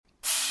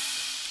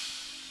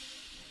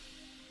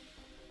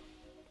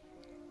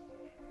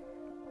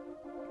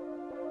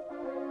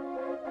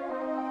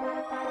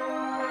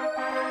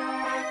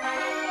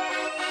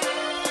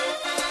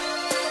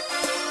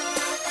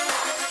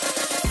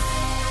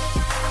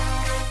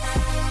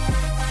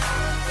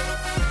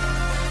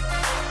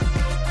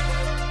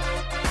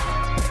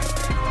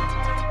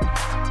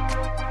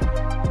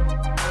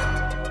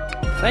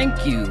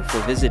Thank you for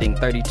visiting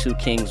 32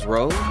 Kings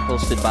Road,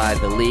 hosted by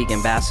the League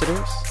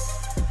Ambassadors.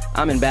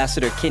 I'm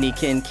Ambassador Kenny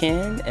Ken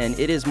Ken, and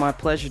it is my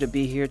pleasure to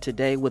be here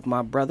today with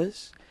my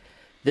brothers.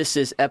 This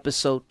is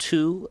episode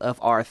 2 of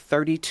our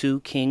 32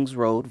 Kings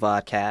Road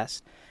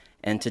vodcast,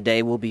 and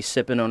today we'll be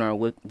sipping on our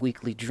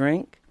weekly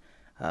drink,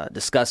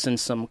 discussing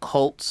some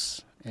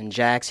Colts and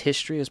Jags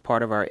history as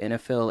part of our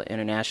NFL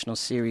International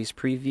Series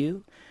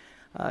preview,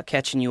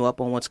 catching you up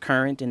on what's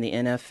current in the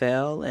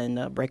NFL,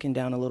 and breaking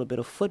down a little bit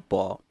of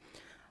football.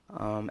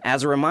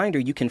 As a reminder,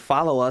 you can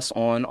follow us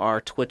on our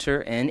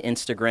Twitter and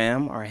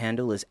Instagram. Our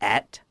handle is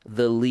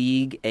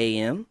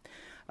 @TheLeagueAM.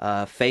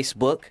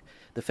 Facebook,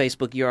 the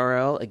Facebook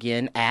URL,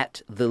 again,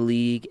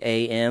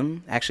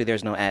 @TheLeagueAM. Actually,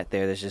 there's no @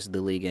 there. There's just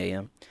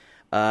TheLeagueAM.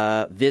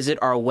 Visit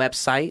our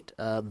website,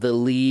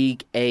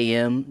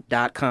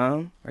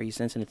 theleagueam.com. Are you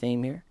sensing a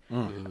theme here?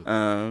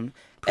 Mm-hmm.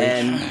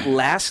 And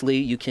lastly,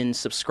 you can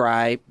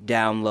subscribe,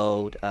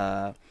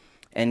 download,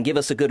 and give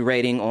us a good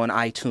rating on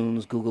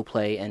iTunes, Google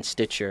Play, and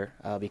Stitcher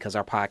because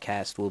our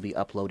podcast will be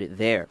uploaded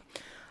there.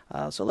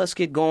 So let's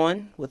get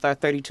going with our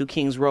 32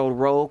 Kings Road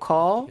roll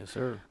call. Yes,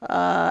 sir.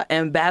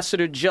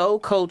 Ambassador Joe,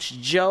 Coach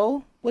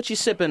Joe, what you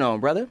sipping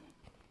on, brother?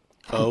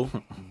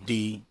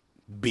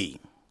 ODB.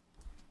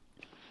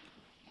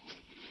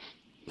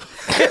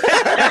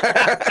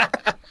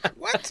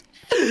 What?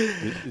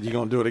 You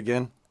gonna do it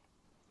again?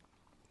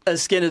 A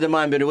skin of the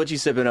mind bender. What you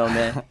sipping on,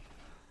 man?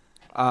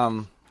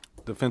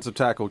 Defensive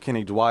tackle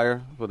Kenny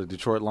Dwyer for the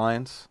Detroit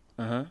Lions.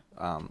 Uh-huh.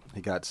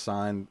 He got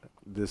signed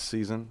this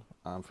season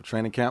for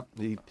training camp.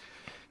 He's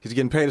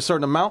getting paid a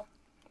certain amount.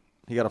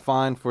 He got a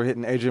fine for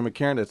hitting A.J.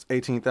 McCarron. That's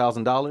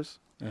 $18,000.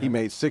 He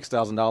made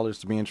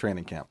 $6,000 to be in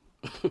training camp.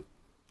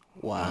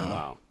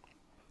 Wow.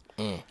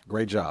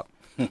 Great job.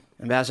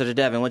 Ambassador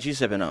Devin, what you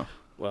sipping on?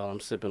 Well, I'm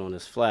sipping on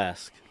this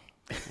flask,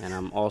 and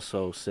I'm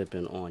also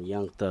sipping on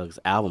Young Thug's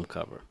album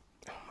cover.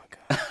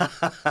 That's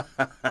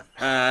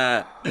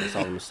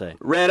all I'm going to say.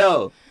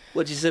 Redo,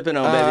 what you sipping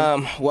on,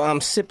 baby? Well,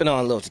 I'm sipping on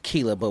a little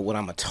tequila, but what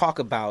I'm going to talk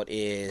about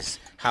is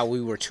how we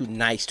were too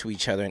nice to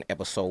each other in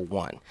episode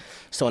 1.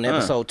 So in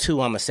episode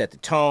 2, I'm going to set the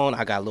tone.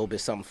 I got a little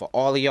bit something for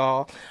all of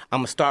y'all.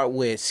 I'm going to start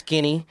with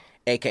Skinny,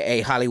 a.k.a.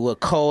 Hollywood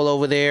Cole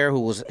over there,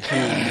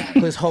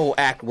 his whole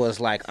act was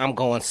like, I'm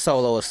going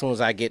solo as soon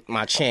as I get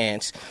my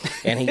chance.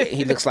 And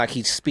he looks like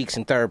he speaks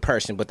in third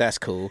person, but that's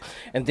cool.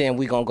 And then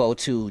we're going to go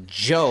to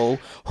Joe,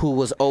 who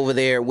was over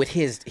there with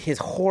his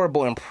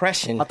horrible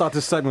impression. I thought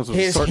this segment was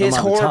a certain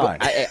amount horrible, of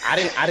time.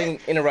 I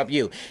didn't interrupt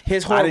you.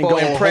 His I didn't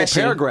horrible go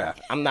impression. a whole paragraph.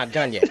 I'm not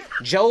done yet.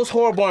 Joe's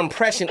horrible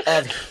impression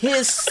of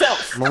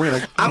his-self.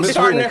 Marina, I'm Miss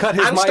starting Marina, cut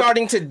his mic.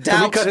 starting to doubt.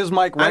 Can we cut his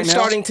mic right I'm now?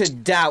 starting to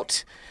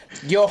doubt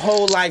your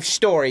whole life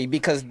story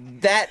because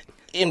that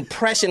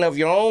impression of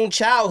your own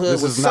childhood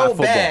This was is not so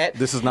football. bad.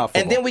 This is not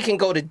football. And then we can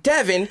go to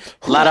Devin,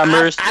 who Lot of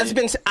mercy.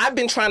 I've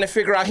been trying to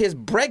figure out his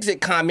Brexit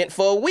comment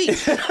for a week.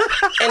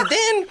 And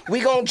then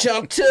we gonna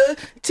jump to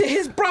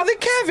his brother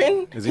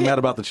Kevin. Is he mad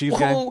about the Chiefs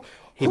game?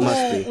 He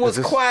must be. was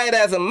quiet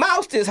as a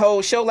mouse this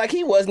whole show, like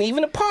he wasn't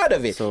even a part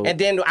of it. So- and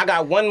then I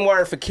got one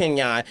word for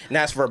Kenyon, and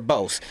that's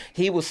verbose.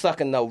 He was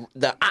sucking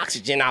the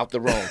oxygen out the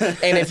room.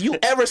 And if you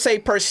ever say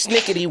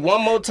persnickety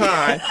one more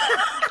time,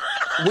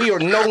 we are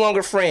no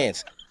longer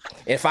friends.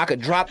 If I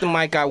could drop the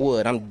mic, I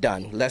would. I'm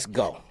done. Let's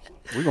go.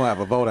 We're going to have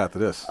a vote after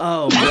this.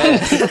 Oh, man.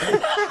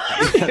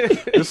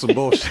 This is some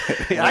bullshit.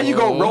 How you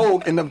go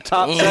rogue in them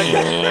top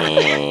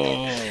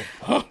segments?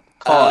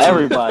 Call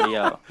everybody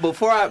out.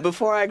 Before I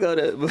go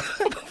to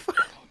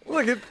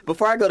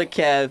before I go to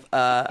Kev,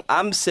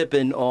 I'm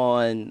sipping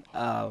on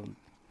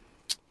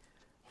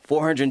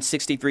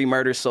 463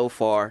 murders so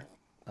far,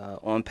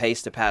 on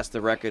pace to pass the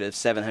record of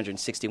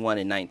 761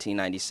 in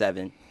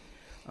 1997.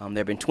 There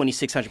have been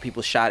 2,600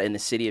 people shot in the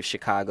city of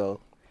Chicago.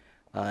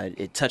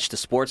 It touched the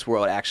sports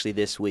world actually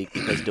this week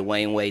because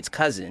Dwayne Wade's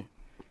cousin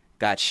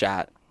got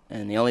shot.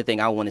 And the only thing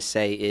I want to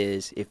say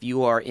is if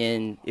you're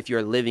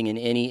living in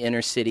any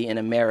inner city in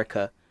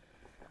America,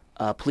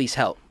 please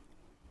help.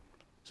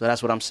 So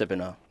that's what I'm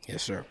sipping on.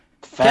 Yes, sir.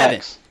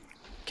 Facts.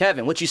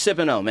 Kevin, what you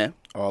sipping on, man?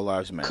 All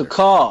lives matter.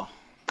 Cacao.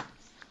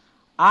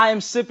 I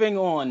am sipping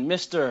on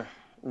Mr.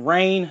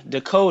 Rain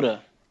Dakota,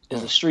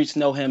 as the streets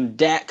know him,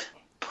 Dak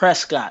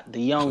Prescott,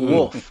 the young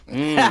wolf.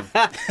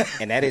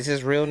 And that is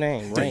his real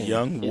name, Rain.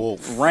 Young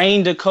Wolf.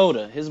 Rain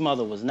Dakota. His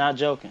mother was not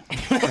joking.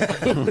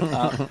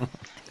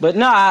 But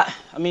no, I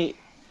mean,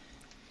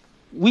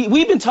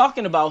 we've been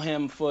talking about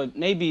him for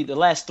maybe the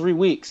last 3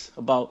 weeks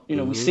about,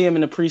 we see him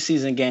in the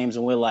preseason games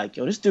and we're like,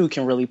 yo, this dude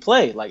can really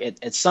play. Like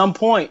at some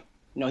point,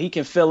 he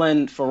can fill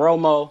in for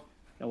Romo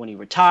when he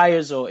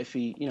retires or if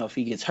he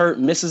gets hurt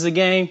and misses a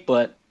game.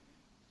 But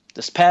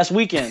this past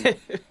weekend,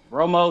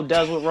 Romo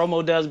does what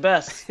Romo does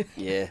best.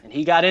 Yeah. And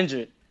he got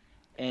injured.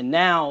 And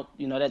now,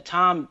 that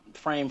time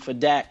frame for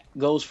Dak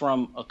goes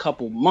from a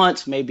couple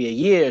months, maybe a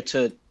year,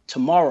 to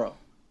tomorrow.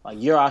 Like,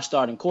 you're our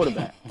starting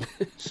quarterback.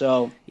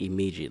 So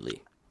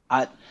Immediately.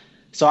 I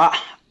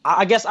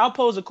guess I'll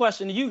pose a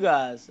question to you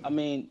guys. I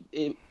mean,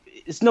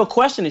 it's no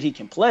question that he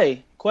can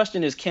play.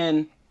 Question is,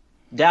 can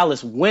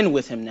Dallas win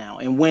with him now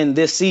and win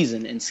this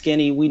season? And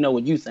Skinny, we know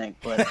what you think,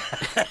 but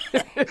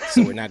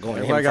So we're not going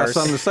to him Everybody got first.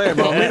 something to say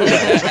about me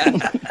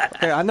today.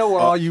 Okay, I know where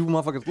all you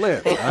motherfuckers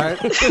live, all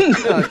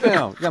right?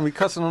 Damn, you got me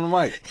cussing on the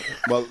mic.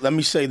 Well, let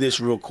me say this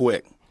real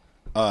quick.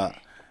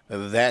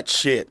 That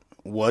shit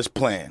was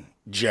planned,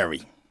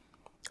 Jerry.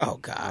 Oh,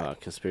 God.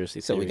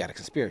 Conspiracy So theory. we got a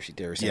conspiracy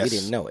theory. So Yes. we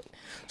didn't know it.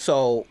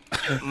 So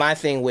my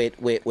thing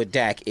with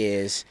Dak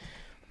is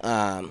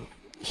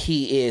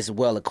he is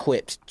well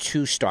equipped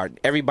to start.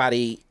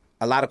 Everybody,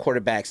 a lot of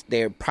quarterbacks,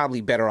 they're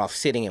probably better off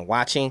sitting and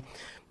watching.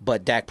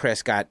 But Dak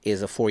Prescott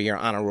is a 4-year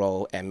honor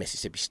roll at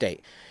Mississippi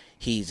State.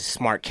 He's a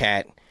smart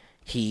cat.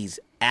 He's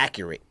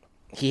accurate.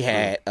 He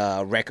had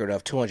a record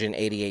of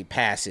 288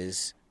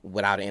 passes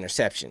without an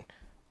interception.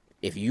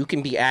 If you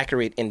can be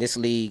accurate in this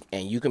league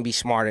and you can be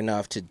smart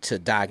enough to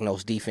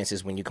diagnose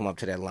defenses when you come up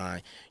to that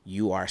line,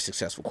 you are a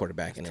successful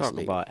quarterback in this Talk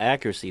league. about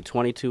accuracy,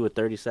 22 of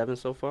 37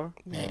 so far.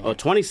 Oh,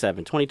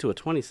 22 of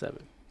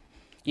 27.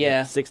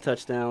 Yeah. 6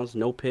 touchdowns,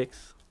 no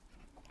picks.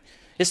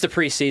 It's the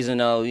preseason,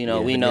 though. You know,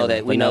 Yeah, we know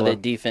vanilla.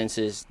 that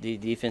defenses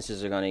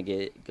are going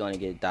to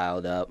get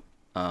dialed up.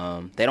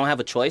 They don't have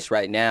a choice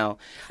right now.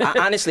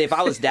 Honestly, if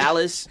I was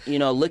Dallas, you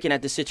know, looking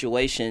at the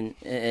situation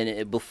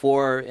and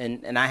before,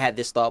 and I had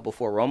this thought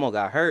before Romo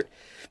got hurt,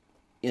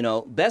 you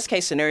know, best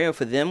case scenario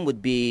for them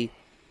would be,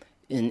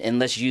 and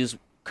let's use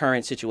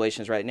current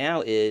situations right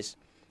now, is,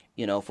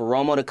 you know, for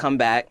Romo to come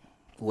back,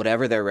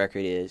 whatever their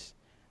record is,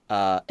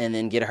 and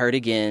then get hurt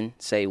again,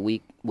 say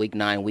week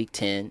 9, week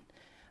 10,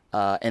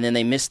 and then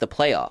they miss the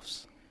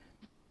playoffs.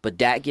 But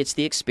Dak gets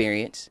the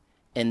experience.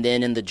 And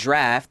then in the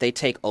draft, they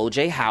take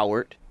O.J.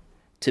 Howard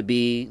to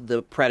be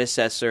the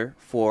predecessor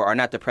or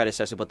not the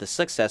predecessor, but the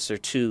successor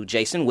to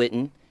Jason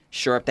Witten,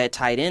 shore up that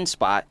tight end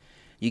spot.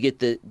 You get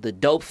the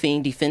dope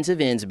fiend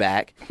defensive ends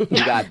back.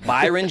 You got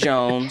Byron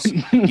Jones.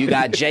 You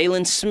got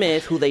Jalen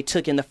Smith, who they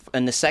took in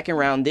the second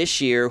round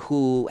this year,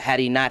 who, had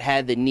he not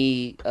had the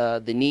knee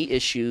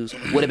issues,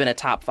 would have been a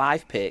top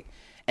 5 pick.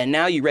 And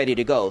now you're ready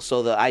to go.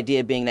 So the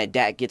idea being that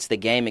Dak gets the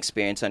game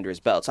experience under his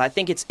belt. So I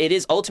think it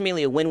is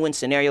ultimately a win-win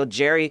scenario.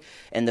 Jerry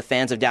and the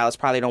fans of Dallas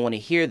probably don't want to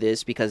hear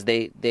this because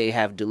they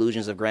have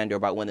delusions of grandeur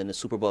about winning the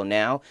Super Bowl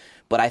now.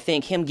 But I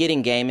think him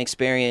getting game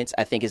experience,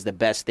 I think, is the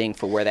best thing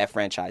for where that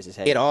franchise is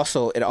headed. It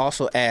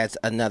also adds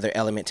another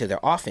element to their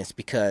offense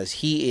because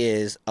he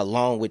is,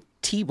 along with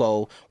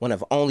Tebow, one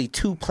of only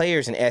 2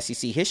 players in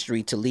SEC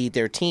history to lead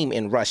their team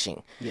in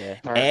rushing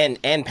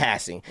and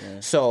passing. Yeah.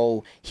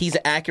 So he's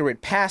an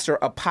accurate passer,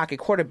 a pocket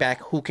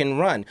quarterback who can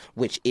run,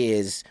 which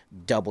is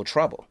double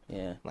trouble.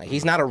 Yeah, like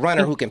he's not a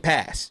runner who can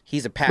pass.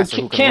 He's a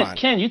passer who can run.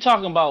 Ken, you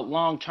talking about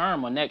long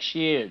term or next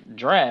year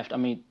draft? I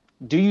mean,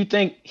 do you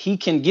think he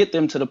can get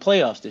them to the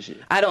playoffs this year?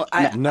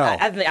 No.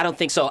 I don't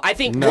think so. I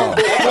think no.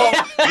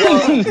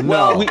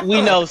 Well,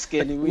 we know,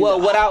 Skinny.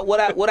 What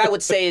I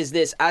would say is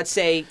this: I'd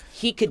say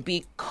he could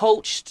be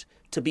coached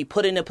to be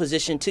put in a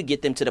position to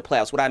get them to the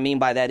playoffs. What I mean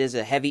by that is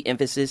a heavy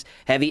emphasis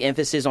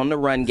on the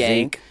run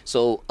game. Zeke.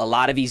 So a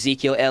lot of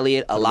Ezekiel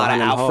Elliott, a lot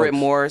of Alfred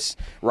Morris,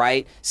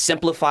 right?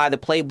 Simplify the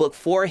playbook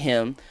for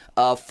him.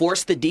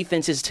 Force the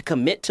defenses to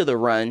commit to the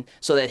run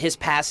so that his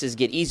passes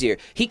get easier.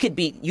 You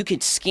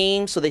could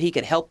scheme so that he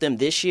could help them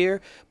this year,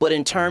 but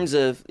in terms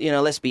of, you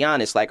know, let's be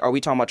honest, like, are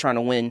we talking about trying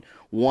to win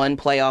one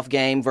playoff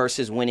game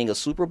versus winning a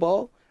Super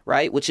Bowl,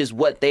 right? Which is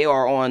what they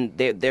are on.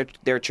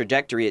 Their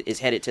trajectory is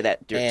headed to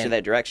that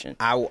direction.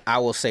 I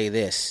will say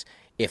this: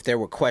 if there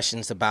were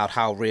questions about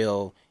how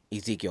real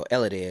Ezekiel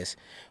Elliott is,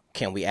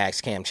 can we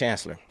ask Cam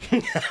Chancellor?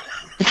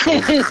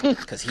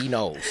 Because he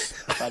knows.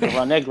 About to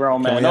run that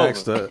grown Can man we over.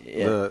 ask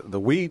the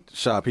weed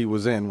shop he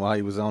was in while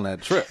he was on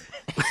that trip?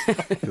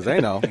 Because they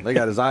know. They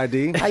got his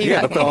ID. He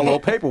had to fill out a little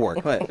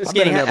paperwork. I've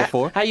been in there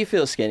before. How you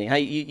feel, Skinny? How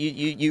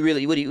you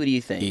really? What do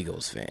you think?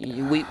 Eagles fan.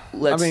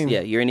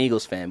 You're an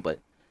Eagles fan, but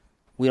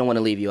we don't want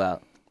to leave you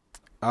out.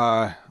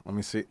 Let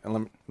me see.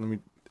 Let me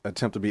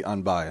attempt to be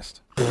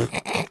unbiased.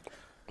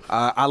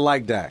 I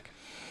like Dak.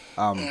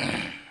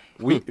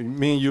 Me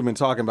and you've been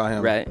talking about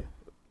him right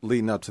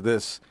leading up to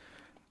this.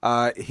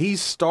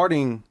 He's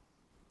starting.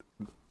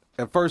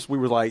 At first, we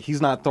were like,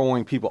 he's not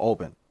throwing people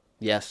open.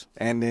 Yes.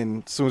 And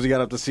then as soon as he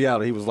got up to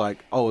Seattle, he was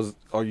like, "Oh,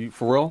 are you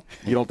for real?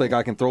 You don't think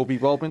I can throw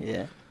people open?"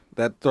 Yeah.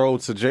 That throw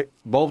to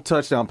both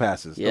touchdown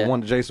passes. Yeah. The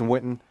one to Jason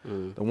Witten,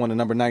 the one to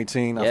number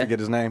 19. I forget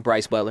his name.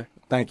 Bryce Butler.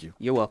 Thank you.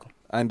 You're welcome.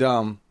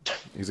 And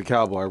he's a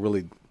Cowboy.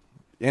 Really.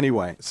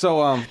 Anyway,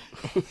 so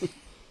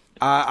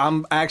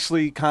I'm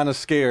actually kind of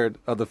scared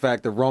of the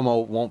fact that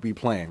Romo won't be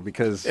playing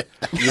because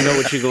you know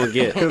what you're gonna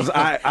get. Because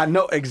I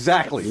know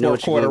exactly. You know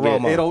what you're gonna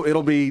get.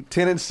 It'll be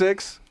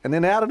 10-6, and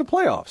then out of the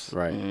playoffs.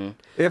 Right. Mm-hmm.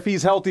 If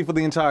he's healthy for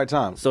the entire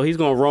time. So he's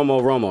going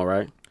Romo,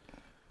 right?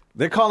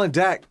 They're calling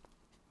Dak,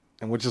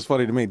 and which is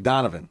funny to me,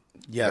 Donovan.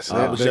 Yes,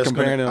 they're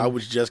comparing him. I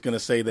was just going to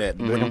say that.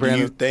 Mm-hmm. Do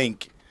you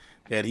think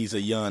that he's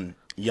a young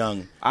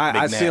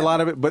I see a lot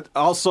of it, but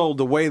also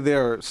the way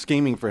they're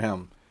scheming for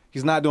him.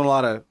 He's not doing a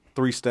lot of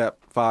 3-step,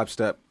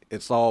 5-step.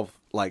 It's all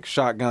like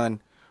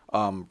shotgun,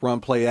 run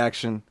play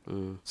action.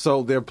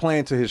 So they're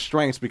playing to his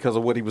strengths because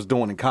of what he was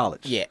doing in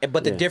college. Yeah,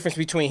 but the difference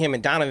between him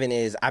and Donovan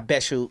is I'll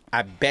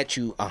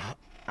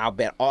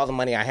bet all the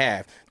money I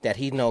have that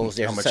he knows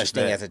there's such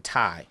thing as a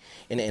tie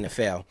in the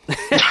NFL.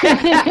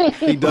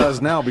 He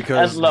does now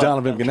because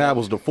Donovan McNabb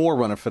was the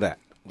forerunner for that.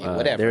 Yeah,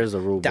 whatever. There is a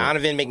rule.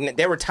 Donovan McNabb.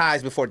 There were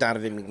ties before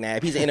Donovan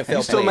McNabb. He's an NFL player.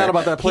 You still mad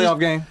about that playoff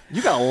game?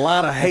 You got a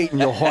lot of hate in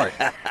your heart.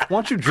 Why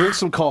don't you drink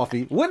some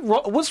coffee?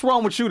 What's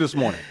wrong with you this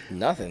morning?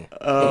 Nothing.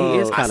 He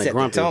is kind of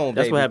grumpy. Tone,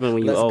 That's what happened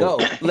when you old. Go.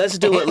 Let's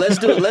do it. Let's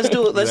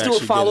do a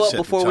follow up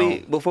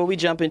before we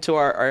jump into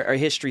our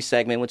history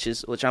segment,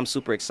 which I'm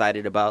super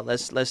excited about.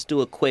 Let's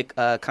do a quick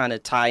kind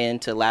of tie in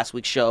to last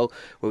week's show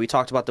where we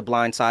talked about the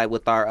blind side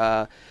with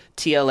our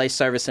TLA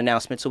service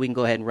announcement. So we can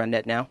go ahead and run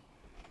that now.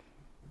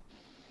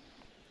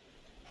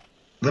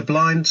 The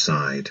blind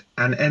side,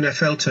 an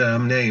NFL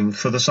term named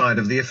for the side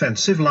of the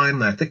offensive line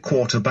that the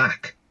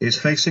quarterback is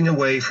facing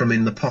away from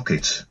in the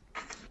pocket.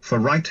 For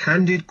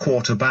right-handed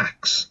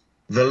quarterbacks,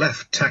 the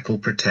left tackle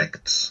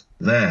protects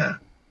their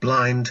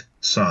blind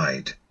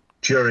side.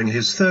 During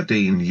his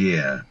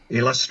 13-year,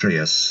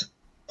 illustrious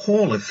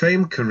Hall of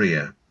Fame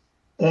career,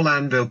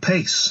 Orlando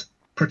Pace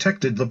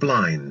protected the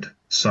blind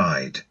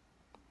side.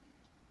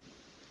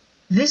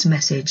 This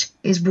message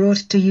is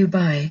brought to you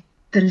by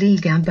the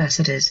League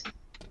Ambassadors.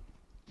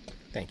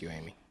 Thank you,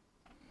 Amy.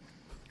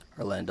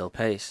 Orlando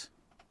Pace.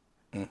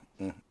 Is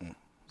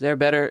there a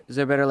better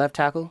left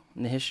tackle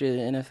in the history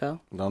of the NFL?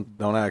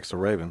 Don't ask the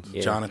Ravens.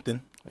 Yeah.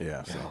 Jonathan.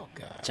 Yeah. Oh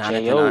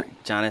God.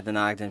 Jonathan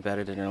Ogden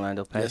better than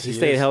Orlando Pace. Yes, he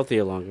stayed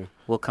healthier longer.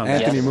 We'll come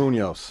Anthony back.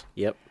 Munoz.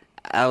 Yep.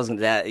 I was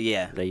that.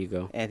 Yeah. There you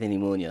go. Anthony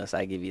Munoz.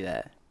 I give you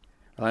that.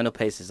 Orlando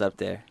Pace is up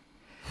there.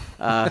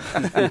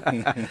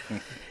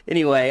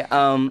 Anyway,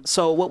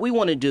 so what we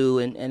want to do,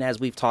 and as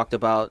we've talked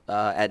about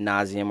ad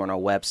nauseum on our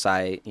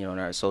website, on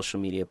our social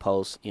media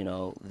posts,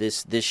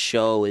 this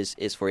show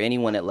is for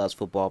anyone that loves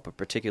football, but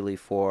particularly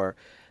for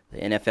the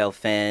NFL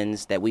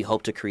fans that we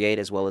hope to create,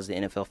 as well as the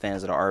NFL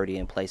fans that are already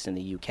in place in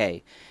the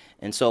UK.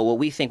 And so what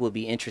we think would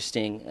be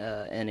interesting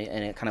and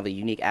a kind of a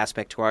unique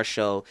aspect to our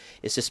show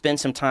is to spend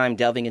some time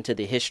delving into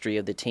the history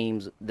of the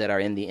teams that are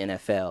in the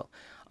NFL.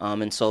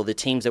 And so the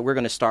teams that we're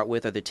going to start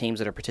with are the teams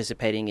that are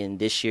participating in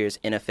this year's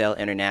NFL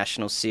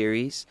International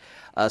Series.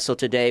 So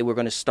today we're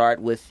going to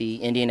start with the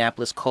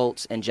Indianapolis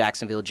Colts and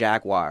Jacksonville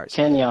Jaguars.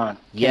 Kenyon.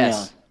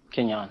 Yes.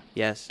 Kenyon.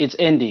 Yes. It's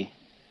Indy.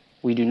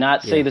 We do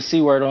not say the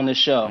C word on this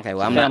show. Okay,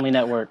 well, Family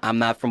Network. I'm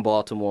not from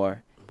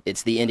Baltimore.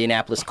 It's the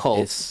Indianapolis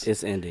Colts.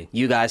 It's Indy.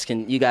 You guys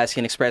can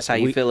express how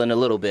you feel in a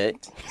little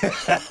bit.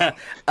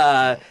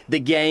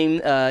 The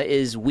game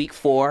is Week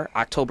 4,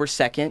 October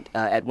 2nd,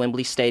 at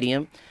Wembley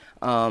Stadium.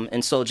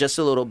 And so just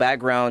a little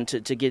background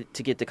to get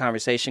the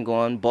conversation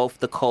going. Both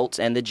the Colts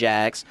and the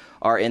Jags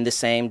are in the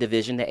same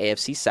division, the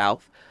AFC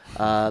South.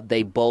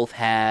 They both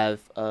have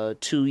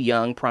two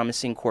young,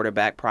 promising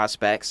quarterback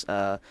prospects,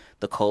 the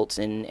Colts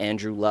and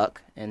Andrew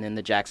Luck, and then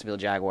the Jacksonville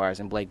Jaguars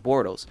and Blake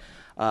Bortles.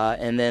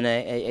 And then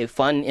a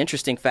fun,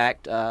 interesting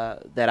fact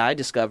that I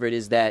discovered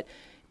is that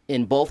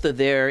in both of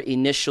their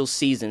initial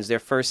seasons, their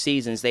first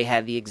seasons, they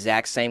had the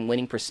exact same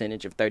winning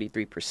percentage of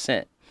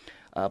 33%.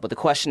 But the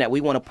question that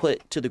we want to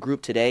put to the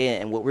group today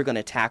and what we're going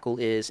to tackle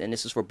is, and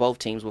this is for both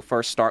teams, we'll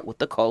first start with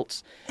the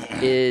Colts,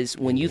 is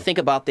when you think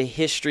about the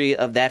history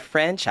of that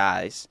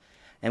franchise,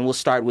 and we'll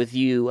start with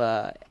you,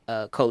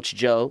 Coach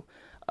Joe,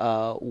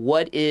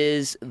 what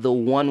is the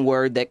one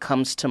word that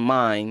comes to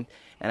mind?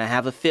 And I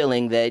have a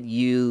feeling that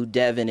you,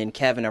 Devin, and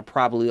Kevin are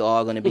probably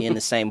all going to be in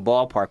the same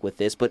ballpark with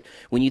this. But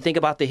when you think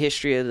about the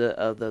history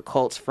of the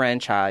Colts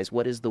franchise,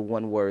 what is the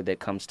one word that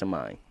comes to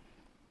mind?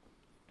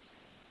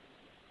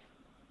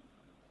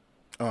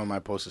 Oh, am I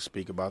supposed to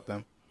speak about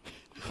them?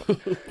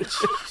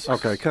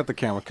 Okay, cut the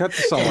camera. Cut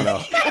to someone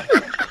else.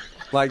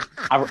 Like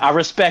I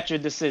respect your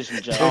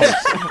decision, Joe.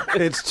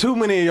 It's too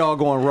many of y'all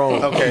going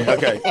rogue.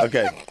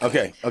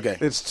 Okay.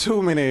 It's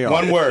too many of y'all.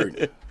 One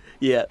word.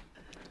 Yeah.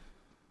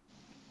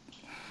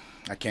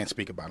 I can't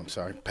speak about them.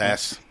 Sorry.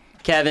 Pass.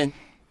 Kevin.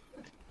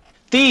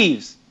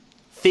 Thieves.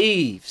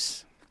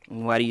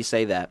 Why do you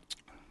say that?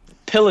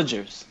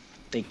 Pillagers.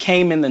 They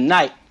came in the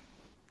night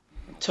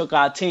and took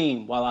our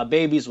team while our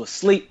babies were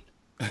asleep.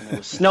 And it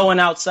was snowing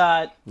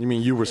outside. You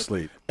mean you were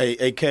asleep?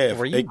 Hey, Kev.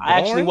 Were you I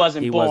actually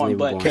wasn't born,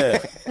 but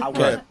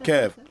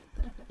Kev.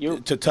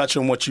 To touch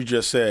on what you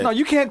just said. No,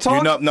 you can't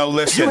talk. No,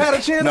 listen. You had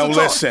a chance to talk. No,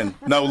 listen.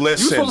 You were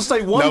supposed to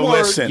say one word.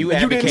 Listen. You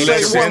didn't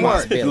advocated say one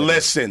word.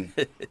 Listen.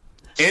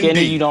 Skinny,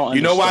 Indy. you don't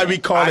You know why we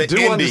call I it do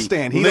Indy?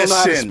 understand. He don't know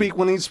how to speak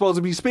when he's supposed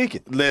to be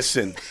speaking.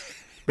 Listen.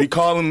 We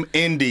call them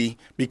Indy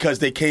because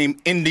they came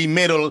in the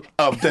middle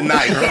of the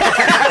night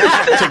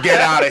to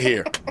get out of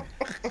here.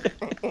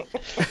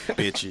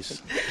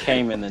 Bitches.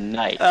 Came in the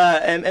night.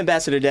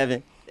 Ambassador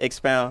Devin,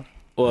 expound.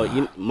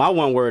 Well, my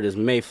one word is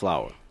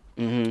Mayflower.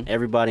 Mm-hmm.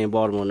 Everybody in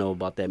Baltimore know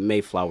about that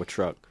Mayflower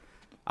truck.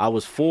 I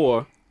was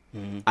 4.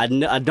 Mm-hmm.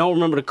 I don't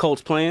remember the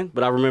Colts playing,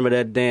 but I remember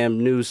that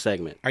damn news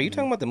segment. Are you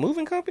talking about the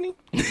moving company?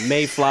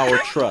 Mayflower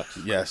trucks.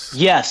 Yes.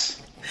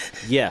 Yes.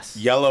 Yes.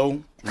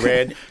 Yellow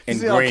red and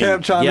See how green.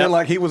 Kev chimed Yep. in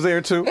like he was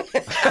there too?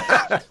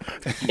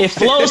 It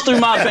flows through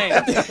my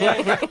veins.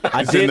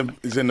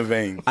 It's in the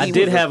veins. I He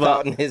did was a have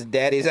thought in his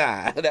daddy's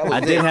eye. That was I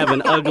it. did have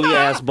an ugly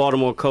ass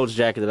Baltimore Colts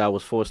jacket that I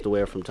was forced to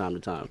wear from time to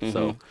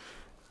time.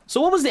 So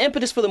what was the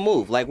impetus for the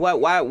move? Like,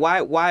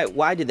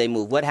 why did they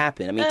move? What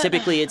happened? I mean,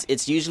 typically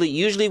it's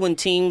usually when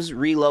teams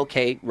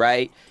relocate,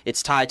 right?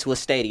 It's tied to a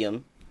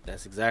stadium.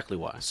 That's exactly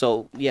why.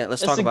 So yeah,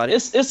 let's talk about it.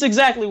 It's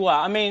exactly why.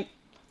 I mean,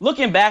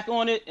 looking back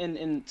on it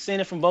and seeing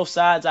it from both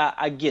sides,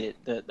 I get it.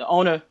 The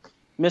owner,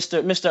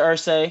 Mr.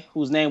 Irsay,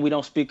 whose name we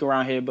don't speak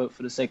around here, but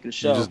for the sake of the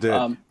show, just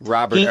did.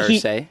 Robert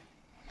Irsay.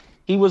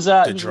 He was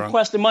drunk.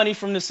 requesting money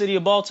from the city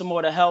of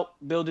Baltimore to help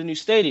build a new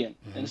stadium.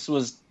 And this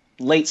was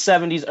late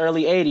 70s,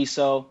 early 80s,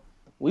 so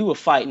we were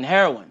fighting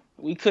heroin.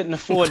 We couldn't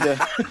afford to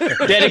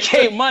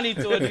dedicate money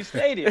to a new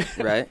stadium.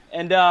 Right.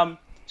 And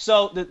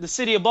so the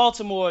city of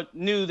Baltimore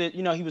knew that,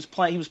 he was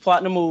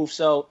plotting to move,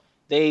 so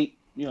they,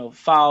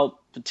 filed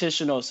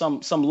petition or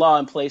some law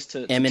in place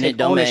to Eminent take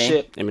domain.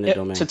 ownership. Eminent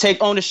domain. To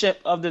take ownership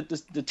of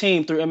the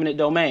team through eminent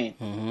domain.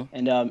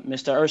 And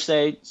Mr.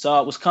 Irsay saw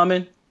it was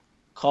coming,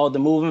 called the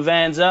moving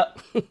vans up,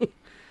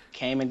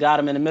 came and got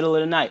him in the middle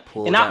of the night.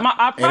 Pulled Our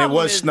up. problem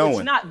was is snowing.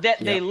 it's not that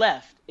they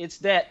left. It's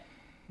that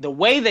the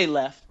way they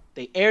left,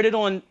 they aired it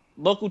on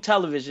local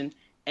television,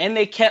 and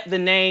they kept the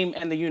name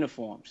and the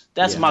uniforms.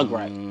 That's my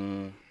gripe.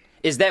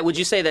 Is that? Would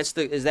you say that's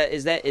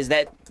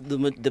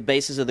the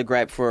basis of the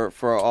gripe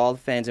for all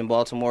fans in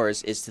Baltimore?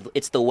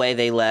 It's the way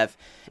they left,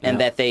 and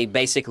that they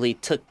basically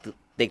took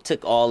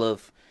all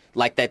of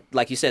like that,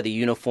 like you said, the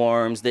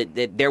uniforms.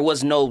 That there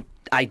was no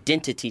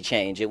identity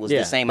change. It was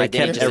the same they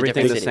identity. kept just a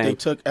everything different the city. same. They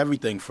took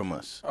everything from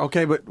us.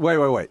 Okay, but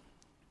wait.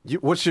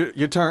 What's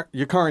your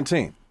current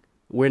team?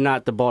 We're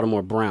not the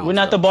Baltimore Browns. We're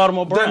not the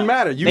Baltimore Browns. Doesn't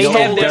matter. You They stole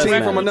have a their team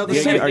record. from another They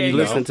city. have Are you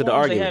their listening to the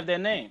uniforms. argument? They have their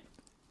name.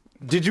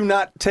 Did you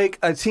not take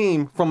a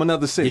team from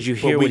another city? Did you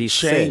hear we what he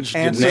said? changed the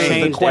Answer name. the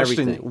Changed question.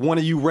 everything. One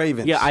of you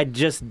Ravens. Yeah, I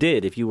just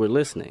did. If you were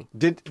listening,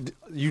 Did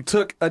you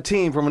took a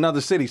team from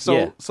another city? So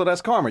Yeah. so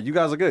that's karma. You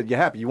guys are good. You're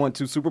happy. You won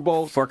 2 Super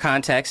Bowls. For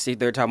context,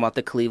 they're talking about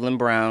the Cleveland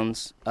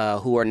Browns,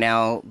 who are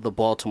now the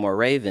Baltimore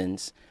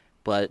Ravens.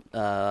 But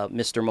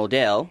Mr.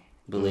 Modell,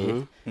 I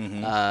believe,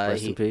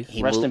 Rest in peace.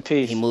 He Rest moved, in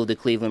peace. He moved the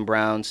Cleveland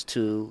Browns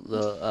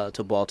to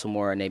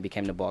Baltimore, and they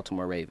became the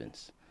Baltimore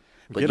Ravens.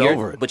 But Get you're,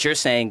 over it. But you're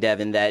saying,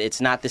 Devin, that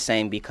it's not the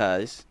same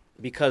because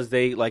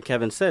they, like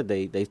Kevin said,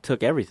 they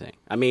took everything.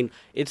 I mean,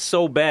 it's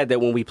so bad that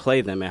when we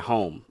play them at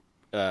home,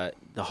 the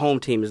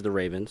home team is the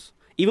Ravens.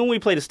 Even when we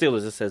play the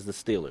Steelers, it says the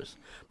Steelers.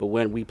 But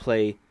when we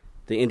play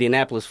the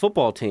Indianapolis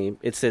football team,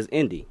 it says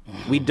Indy.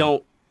 We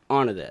don't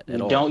honor that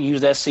at all. Don't use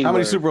that C How word.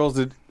 many Super Bowls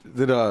did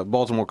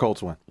Baltimore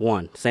Colts win?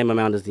 One, same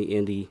amount as the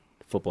Indy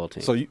football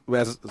team. So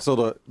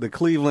the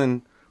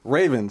Cleveland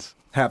Ravens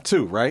have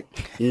 2, right?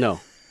 No,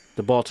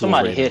 the Baltimore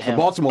Somebody Ravens. hit him.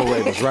 The Baltimore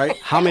Ravens, right?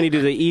 How many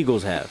do the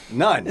Eagles have?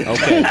 None.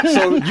 Okay.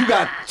 So you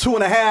got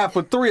 2.5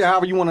 or 3, or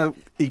however you want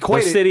to The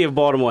equate it. city of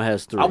Baltimore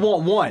has 3. I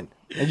want 1.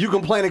 And you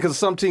complaining because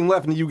some team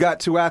left and you got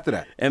 2 after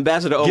that.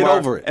 Ambassador Omar. Get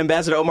over it.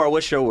 Ambassador Omar,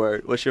 what's your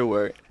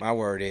word? My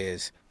word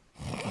is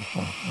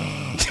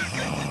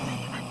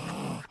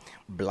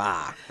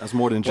blah. That's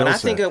more than Joe When I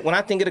said.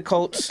 think of the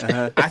Colts,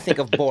 I think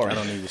of boring.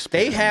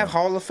 They have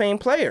Hall of Fame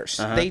players.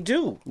 They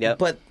do. Yep.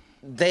 But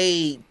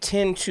they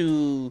tend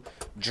to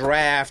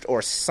draft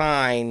or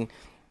sign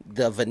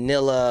the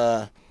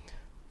vanilla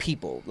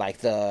people,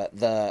 like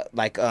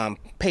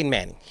Peyton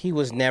Manning. He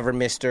was never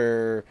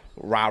Mr.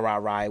 Rah Rah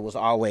Rah. It was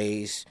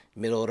always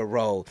middle of the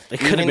road. It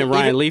could have been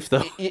Ryan Leaf,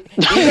 though.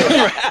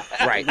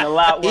 Right. A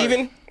lot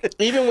worse.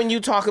 Even when you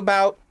talk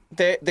about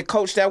the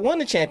coach that won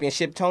the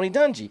championship, Tony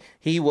Dungy,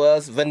 he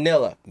was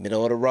vanilla,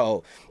 middle of the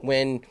road.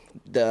 When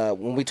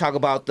we talk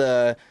about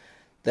the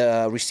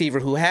receiver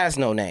who has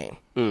no name,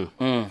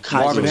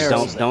 Marvin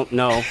Harrison.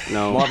 No.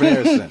 Marvin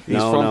Harrison. He's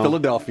No, from no.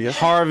 Philadelphia.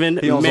 Harvin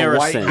He owns a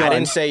white Marison. gun. I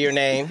didn't say your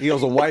name. He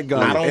owns a white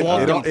gun. I don't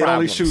want them it only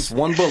problems. shoots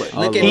 1 bullet.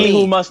 Look at He me.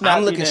 who must not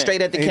I'm be looking named.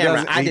 straight at the He camera.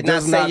 doesn't- I he did not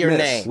does say not your miss.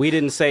 name. We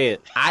didn't say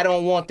it. I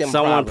don't want them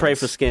Someone problems. pray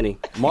for Skinny.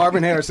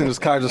 Marvin Harrison is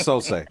Kaiser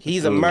Sose.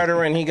 He's a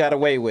murderer and he got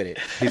away with it.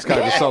 He's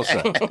Kaiser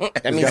Sose.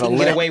 That means he got a can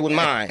get limp. away with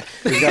mine.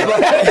 He's got a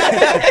limp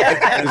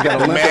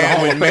and a Man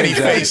Hall with of many Fame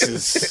jacket.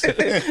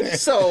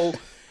 faces. So,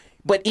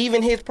 but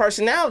even his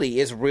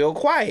personality is real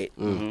quiet.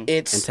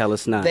 It's Until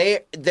it's not.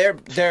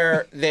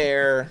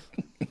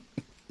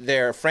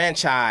 Their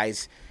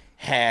franchise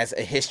has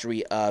a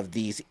history of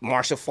these.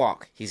 Marshall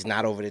Faulk, he's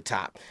not over the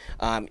top.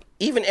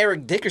 Even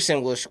Eric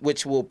Dickerson,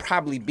 which will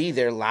probably be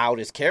their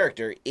loudest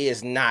character,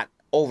 is not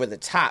over the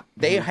top.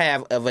 They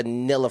have a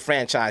vanilla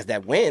franchise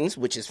that wins,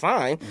 which is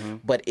fine.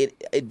 But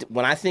it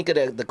when I think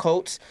of the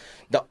Colts,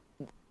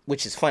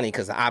 which is funny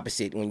because the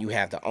opposite when you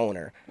have the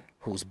owner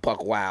who's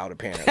buck wild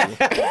apparently.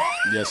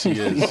 Yes, he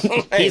is.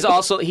 he's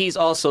also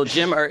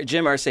Jim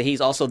Irsay.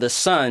 He's also the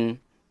son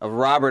of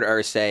Robert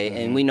Irsay,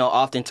 and we know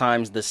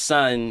oftentimes the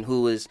son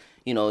who is,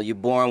 you're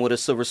born with a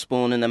silver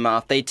spoon in the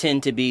mouth. They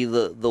tend to be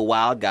the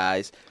wild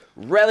guys.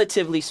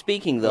 Relatively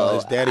speaking, though,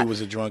 His daddy was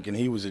a drunk and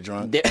he was a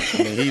drunk. I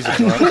mean, he's a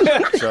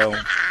drunk. So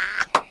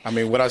I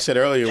mean, what I said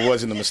earlier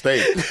wasn't a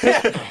mistake.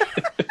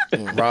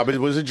 Robert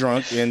was a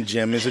drunk, and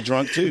Jim is a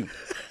drunk, too.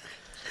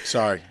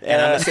 Sorry.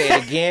 And I'm going to say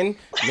it again,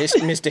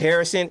 Mr.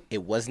 Harrison,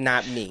 it was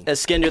not me.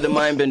 Skinder the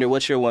Mindbender,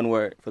 what's your one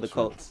word for the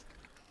Colts?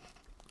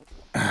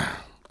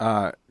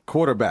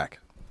 Quarterback.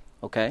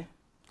 Okay.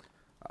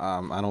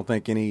 I don't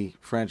think any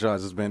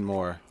franchise has been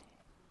more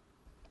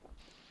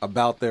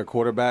about their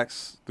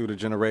quarterbacks through the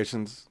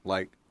generations.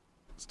 Like,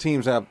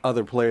 teams have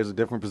other players at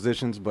different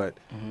positions, but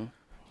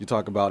you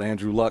talk about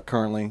Andrew Luck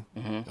currently,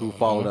 who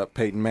followed up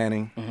Peyton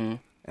Manning,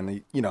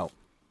 and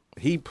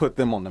he put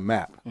them on the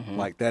map.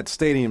 Like, that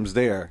stadium's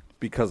there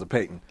because of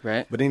Peyton.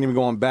 Right. But then even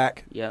going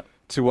back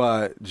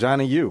to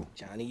Johnny U.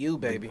 Johnny U,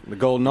 baby. The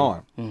Golden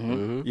Arm.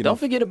 Don't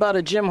forget about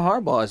a Jim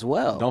Harbaugh as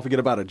well. Don't forget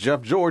about a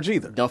Jeff George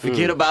either. Don't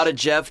forget about a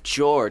Jeff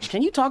George.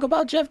 Can you talk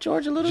about Jeff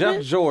George a little bit?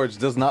 Jeff George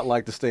does not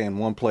like to stay in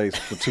one place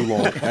for too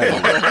long.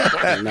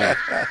 No.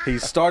 He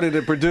started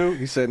at Purdue.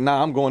 He said,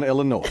 "Nah, I'm going to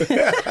Illinois."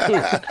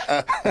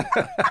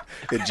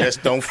 It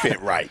just don't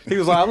fit right. He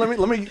was like,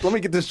 "Let me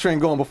get this train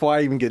going before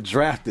I even get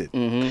drafted."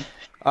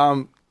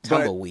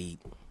 Tumbleweed.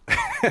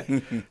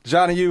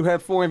 Johnny U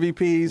had 4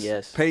 MVPs.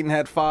 Yes. Peyton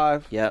had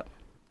 5. Yep.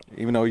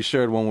 Even though he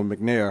shared one with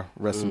McNair.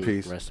 Rest in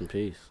peace. Rest in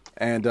peace.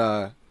 And,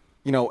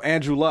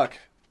 Andrew Luck,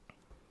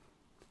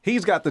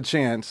 he's got the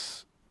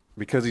chance,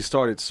 because he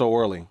started so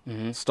early,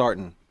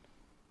 starting,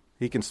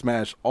 he can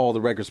smash all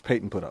the records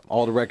Peyton put up.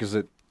 All the records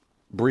that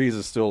Breeze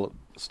is still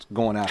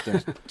going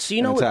after. So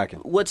you know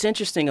what's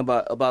interesting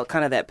about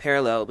kind of that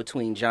parallel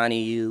between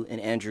Johnny U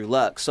and Andrew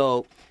Luck.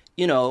 So,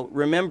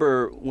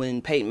 remember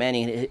when Peyton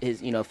Manning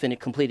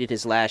completed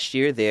his last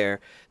year there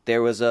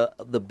was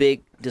the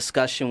big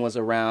discussion was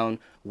around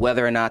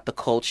whether or not the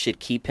Colts should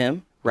keep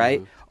him,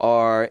 right?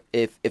 Or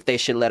if they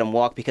should let him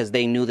walk, because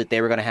they knew that they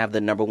were going to have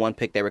the number 1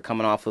 pick. They were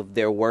coming off of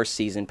their worst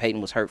season.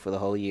 Peyton was hurt for the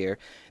whole year.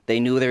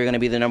 They knew they were going to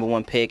be the number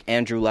 1 pick.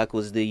 Andrew Luck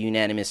was the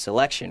unanimous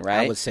selection,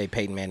 right? I would say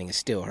Peyton Manning is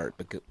still hurt,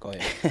 but go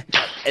ahead.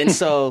 And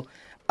so,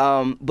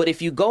 but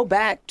if you go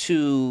back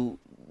to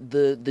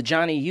the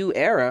Johnny U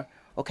era,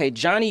 okay,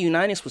 Johnny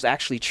Unitas was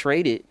actually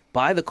traded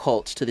by the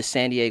Colts to the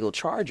San Diego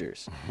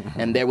Chargers.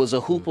 And there was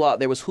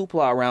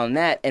hoopla around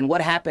that. And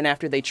what happened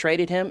after they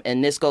traded him,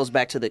 and this goes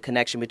back to the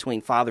connection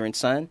between father and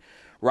son,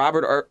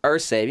 Robert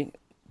Irsay,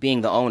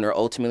 being the owner,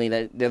 ultimately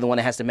they're the one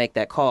that has to make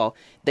that call,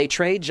 they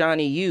trade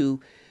Johnny U,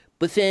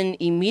 but then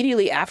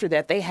immediately after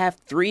that, they have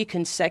 3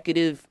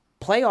 consecutive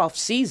playoff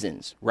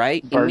seasons,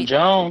 right? Burt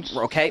Jones.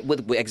 Okay,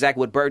 with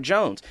Burt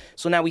Jones.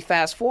 So now we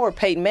fast forward,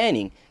 Peyton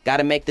Manning got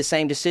to make the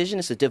same decision.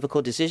 It's a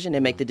difficult decision. They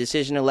make the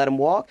decision to let him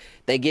walk.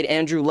 They get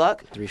Andrew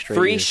Luck.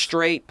 3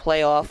 straight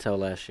playoff until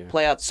last year.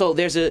 Playoff. So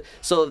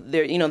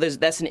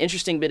that's an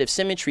interesting bit of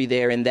symmetry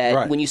there in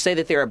that when you say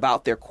that they're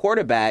about their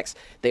quarterbacks,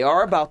 they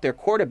are about their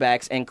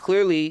quarterbacks, and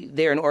clearly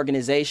they're an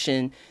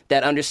organization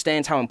that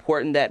understands how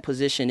important that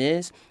position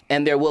is,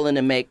 and they're willing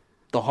to make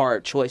the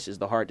hard choices,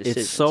 the hard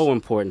decisions. It's so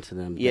important to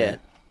them. Yeah.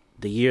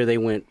 The year they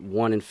went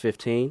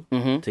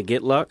 1-15 to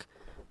get Luck,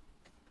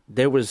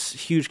 there was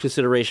huge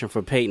consideration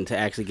for Peyton to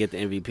actually get the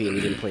MVP, and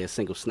he didn't play a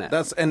single snap.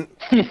 Devin,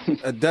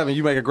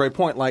 you make a great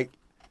point. Like,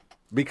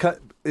 because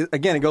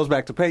again, it goes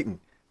back to Peyton.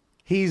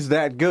 He's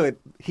that good.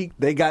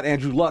 They got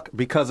Andrew Luck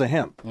because of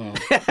him,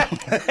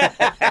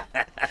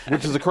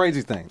 which is a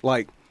crazy thing.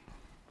 Like,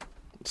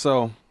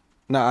 so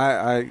no,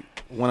 I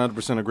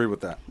 100% agree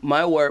with that.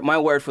 My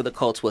word for the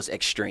Colts was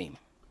extreme.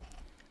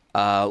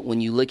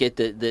 When you look at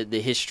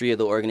the history of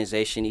the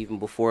organization, even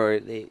before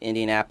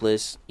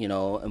Indianapolis,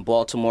 and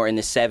Baltimore in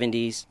the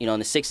 70s, in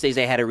the 60s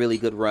they had a really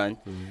good run.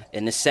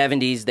 In the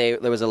 70s there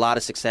was a lot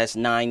of success,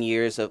 9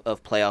 years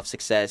of playoff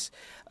success,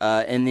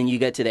 and then you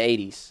get to the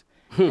 80s,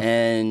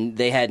 and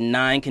they had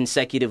 9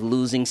 consecutive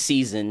losing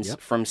seasons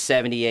from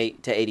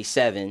 78 to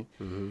 87,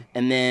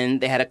 and then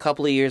they had a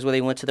couple of years where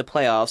they went to the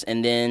playoffs,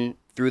 and then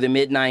through the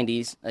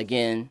mid-90s,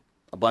 again,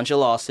 a bunch of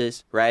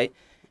losses, right?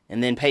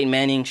 And then Peyton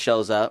Manning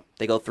shows up.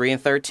 They go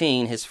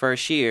 3-13 his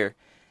first year.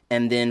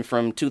 And then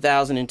from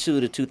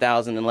 2002 to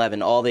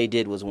 2011, all they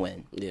did was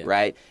win,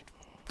 right?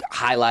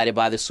 Highlighted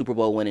by the Super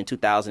Bowl win in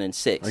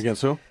 2006.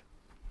 Against who?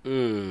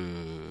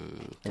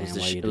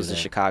 It was the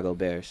Chicago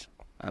Bears.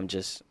 I'm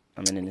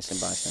an innocent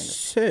bystander.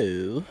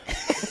 So...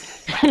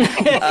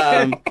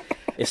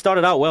 It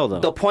started out well, though.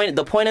 The point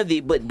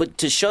of but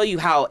to show you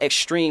how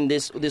extreme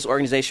this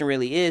organization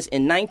really is,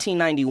 in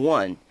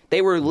 1991,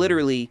 they were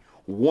literally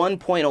 1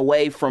 point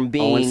away from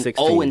being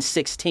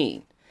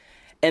 0-16.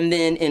 And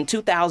then in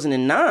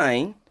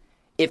 2009,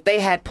 if they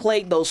had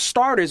played those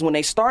starters when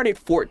they started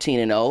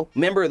 14-0,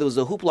 remember there was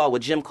a hoopla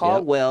with Jim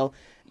Caldwell.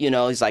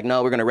 He's like,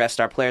 no, we're going to rest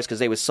our players because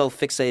they were so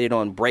fixated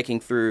on breaking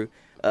through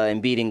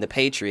and beating the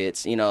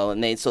Patriots.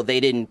 And they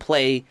didn't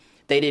play.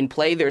 They didn't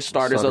play their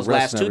starters those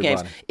last 2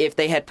 games. If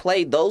they had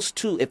played their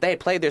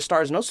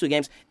starters in those 2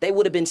 games, they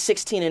would have been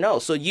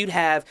 16-0. So you'd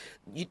have,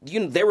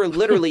 they were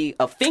literally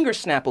a finger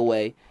snap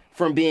away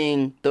from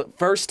being the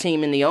first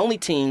team and the only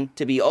team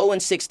to be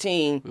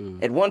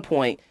 0-16 at one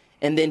point,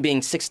 and then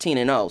being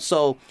 16-0.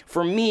 So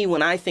for me,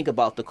 when I think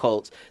about the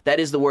Colts, that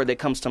is the word that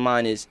comes to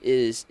mind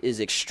is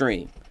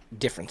extreme.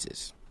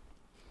 Differences.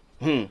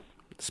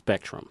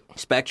 Spectrum.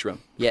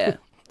 Yeah.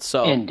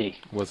 So Indy.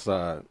 Was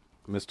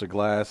Mr.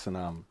 Glass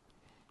and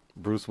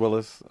Bruce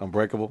Willis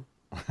Unbreakable?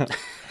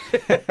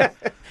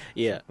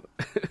 Yeah.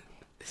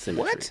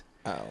 Symmetry. What?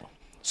 Oh.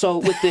 So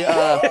with the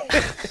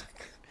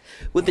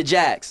with the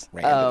Jags,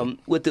 Random.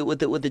 with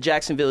the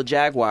Jacksonville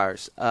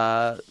Jaguars,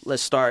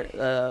 let's start.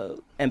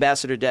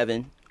 Ambassador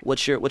Devin,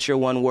 what's your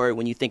one word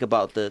when you think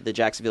about the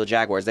Jacksonville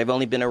Jaguars? They've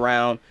only been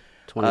around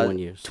 21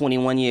 years.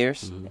 21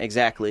 years,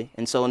 exactly.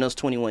 And so in those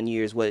 21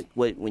 years, what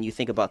when you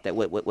think about that,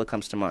 what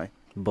comes to mind?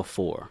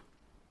 Before.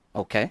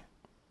 Okay,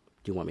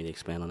 Do you want me to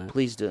expand on that?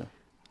 please do.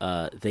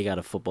 They got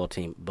a football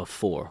team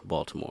before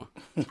Baltimore.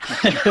 See,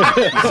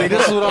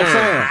 this is what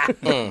I'm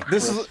saying.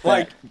 This is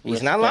like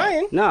He's not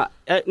lying. No.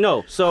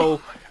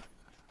 So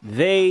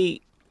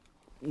they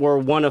were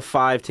one of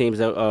 5 teams,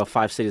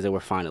 5 cities that were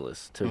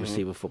finalists to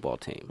receive a football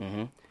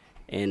team.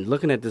 And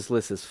looking at this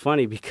list is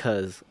funny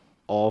because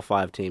all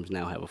 5 teams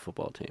now have a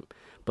football team.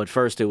 But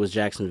first it was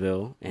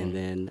Jacksonville, and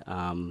then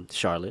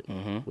Charlotte,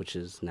 which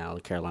is now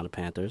the Carolina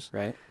Panthers.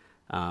 Right.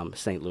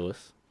 St.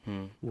 Louis,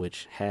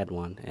 which had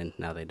one, and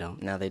now they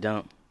don't. Now they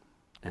don't.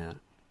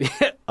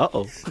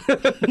 Uh-oh.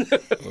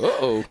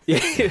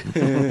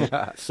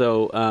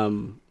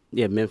 So,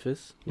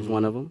 Memphis is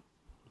one of them.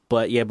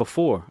 But,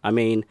 before. I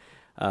mean,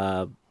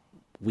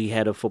 we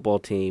had a football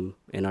team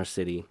in our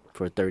city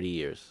for 30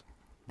 years.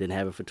 Didn't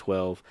have it for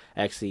 12.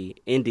 Actually,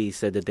 Indy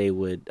said that they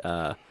would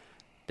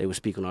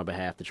speak on our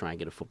behalf to try and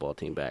get a football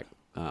team back.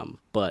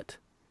 But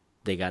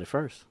they got it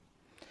first.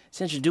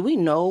 Sandra, do we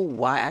know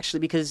why?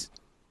 Actually, because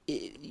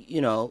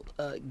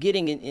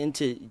getting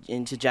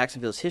into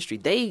Jacksonville's history,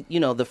 they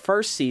the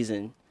first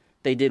season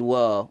they did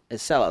well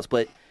as sellouts,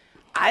 but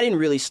I didn't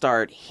really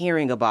start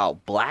hearing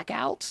about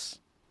blackouts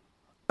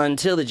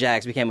until the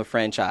Jags became a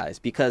franchise,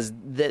 because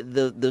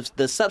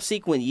the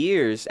subsequent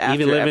years after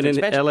even living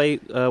after in L.A.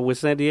 With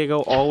San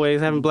Diego,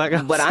 always having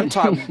blackouts. But I'm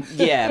talking,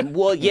 these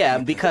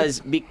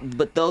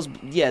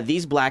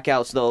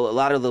blackouts, though, a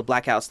lot of the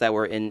blackouts that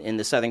were in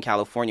the Southern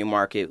California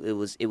market, it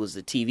was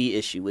a TV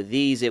issue. With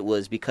these, it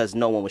was because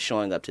no one was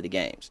showing up to the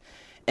games.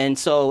 And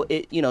so,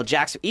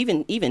 Jackson,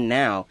 even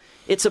now,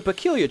 it's a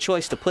peculiar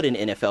choice to put an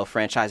NFL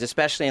franchise,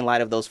 especially in light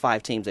of those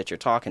 5 teams that you're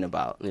talking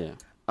about. Yeah.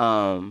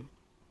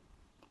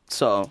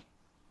 So,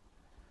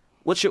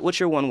 what's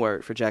your one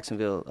word for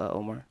Jacksonville,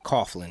 Omar?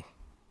 Coughlin.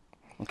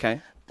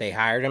 Okay. They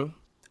hired him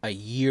a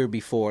year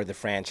before the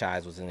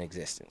franchise was in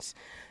existence.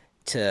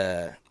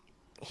 He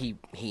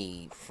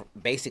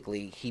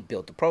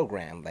built the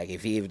program. Like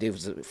if it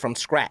was from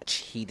scratch,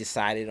 he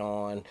decided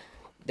on.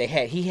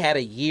 He had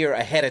a year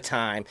ahead of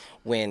time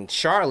when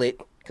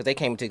Charlotte, because they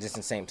came into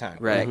existence at the same time.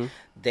 Right.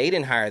 They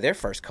didn't hire their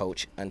first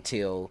coach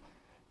until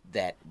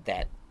that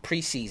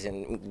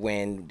preseason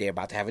when they're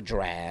about to have a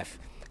draft.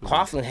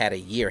 Coughlin had a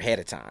year ahead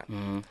of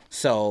time.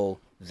 So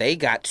they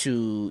got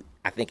to,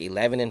 I think,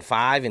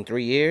 11-5 in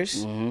 3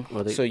 years.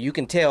 So you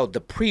can tell the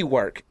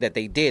pre-work that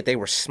they did, they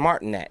were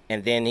smart in that.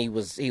 And then he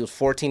was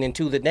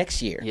 14-2 the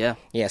next year. Yeah.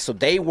 So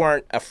they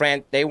weren't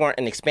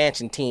an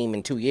expansion team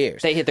in 2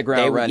 years. They hit the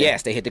ground running.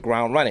 Yes, they hit the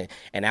ground running,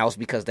 and that was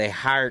because they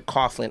hired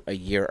Coughlin a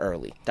year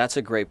early. That's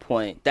a great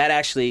point. That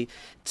actually,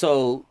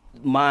 so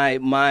my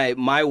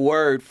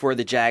word for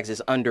the Jags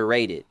is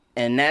underrated.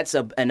 And that's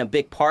a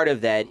big part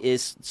of that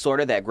is sort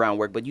of that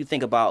groundwork. But you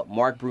think about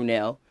Mark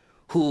Brunell,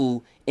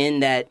 who in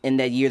that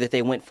year that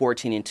they went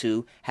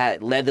 14-2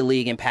 had led the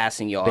league in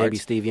passing yards. Baby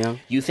Steve Young.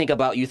 You think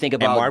about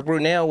And Mark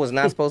Brunell was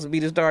not supposed to be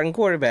the starting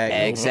quarterback.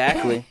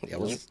 Exactly.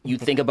 You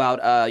think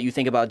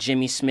about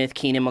Jimmy Smith,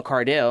 Keenan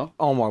McCardell.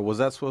 Omar, was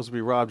that supposed to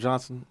be Rob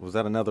Johnson? Was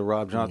that another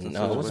Rob Johnson?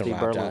 No, it wasn't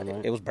Steve Rob Berline, Johnson.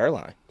 right? It was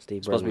Berline.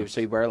 Steve Supposed to be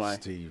Steve Berline.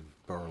 Steve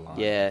Berline.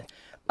 Yeah.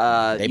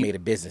 They made a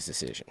business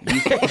decision. You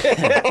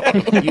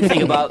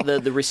think about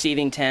the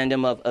receiving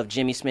tandem of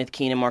Jimmy Smith,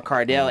 Keenan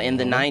McCardell in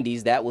the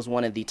 90s. That was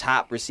one of the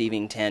top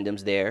receiving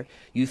tandems there.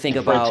 You think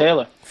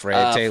about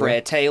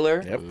Fred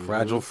Taylor. Yep.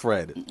 Fragile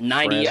Fred.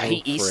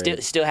 90. He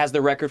still has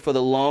the record for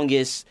the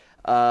longest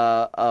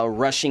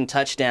rushing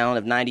touchdown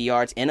of 90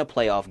 yards in a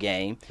playoff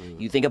game.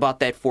 You think about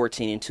that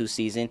 14-2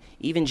 season.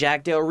 Even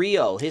Jack Del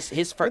Rio, his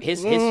first couple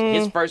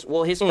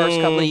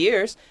of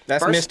years.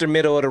 That's Mr.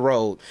 Middle of the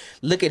Road.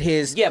 Look at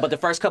his. Yeah, but the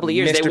first couple of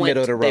years Mr.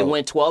 Middle of the Road. They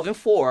went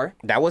 12-4.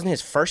 That wasn't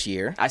his first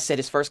year. I said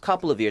his first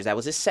couple of years. That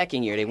was his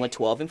second year. They went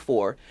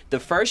 12-4. The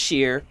first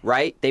year,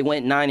 right? They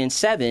went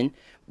 9-7.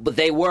 But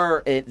they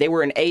were an 8. They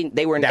were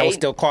an 8. That was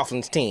still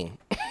Coughlin's team.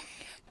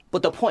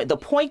 But the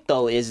point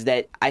though is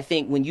that I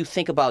think when you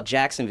think about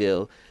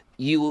Jacksonville,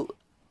 you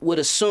would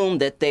assume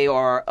that they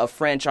are a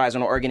franchise or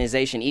an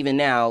organization. Even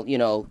now,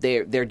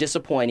 they're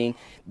disappointing.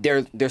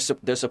 They're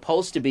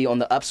supposed to be on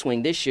the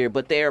upswing this year,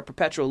 but they are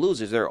perpetual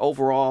losers. Their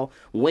overall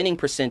winning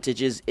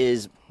percentage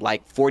is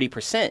like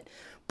 40%.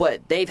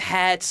 But they've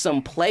had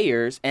some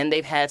players and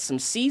they've had some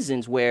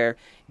seasons where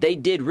they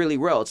did really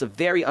well. It's a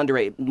very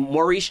underrated.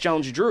 Maurice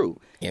Jones-Drew.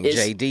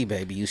 MJD,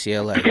 baby,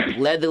 UCLA.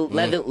 Led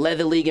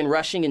the league in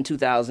rushing in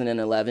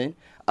 2011.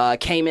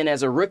 Came in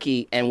as a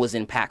rookie and was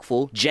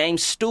impactful.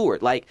 James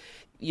Stewart.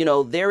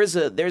 there's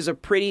a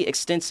pretty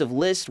extensive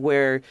list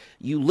where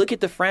you look at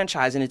the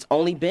franchise and it's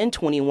only been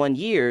 21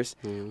 years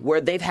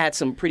where they've had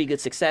some pretty good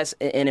success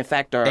and in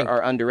fact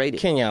are underrated.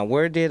 Kenyon,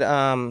 where did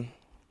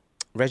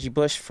Reggie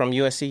Bush from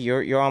USC,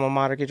 your alma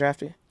mater, get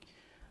drafted?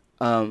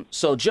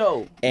 So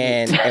Joe,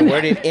 and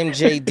where did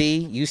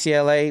MJD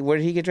UCLA? Where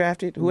did he get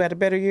drafted? Who had a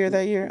better year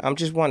that year? I'm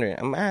just wondering.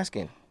 I'm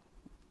asking.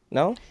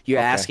 No, you're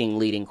asking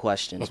leading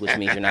questions, which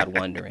means you're not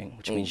wondering,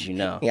 which means you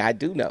know. Yeah, I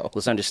do know.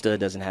 What's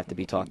understood doesn't have to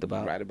be talked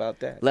about. Right about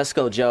that. Let's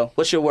go, Joe.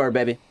 What's your word,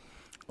 baby?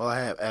 Well,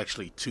 I have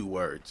actually 2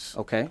 words.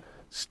 Okay.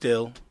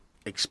 Still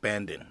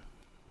expanding.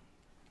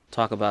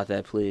 Talk about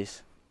that,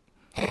 please.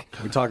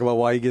 We talk about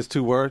why he gets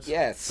 2 words?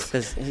 Yes.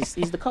 Because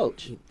he's the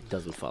coach. He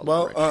doesn't follow.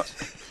 Well,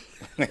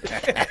 Do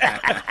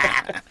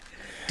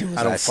as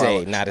I don't say,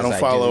 follow. not I as don't I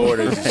follow do.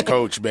 orders as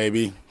coach,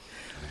 baby.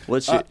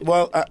 What's your...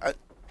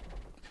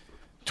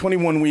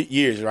 21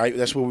 years, right?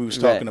 That's what we was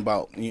talking Right.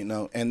 about,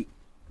 and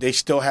they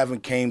still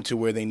haven't came to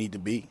where they need to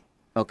be,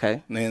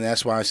 Okay. and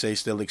that's why I say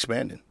still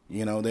expanding.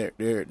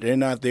 They're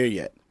not there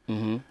yet.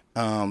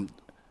 Mm-hmm.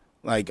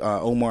 Like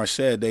Omar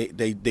said,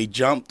 they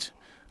jumped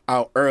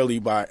out early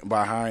by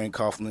hiring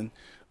Coughlin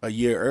a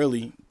year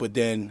early, but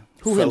then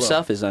Who fell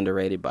himself off. is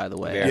underrated, by the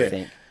way, I Yeah.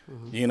 think.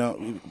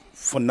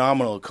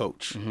 Phenomenal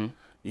coach.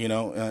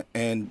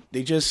 And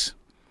they've just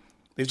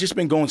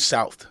been going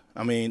south.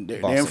 I mean,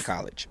 they're Boston in,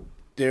 College.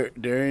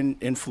 they're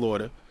in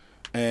Florida,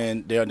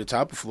 and they're on the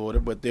top of Florida,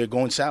 but they're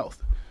going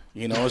south.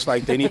 It's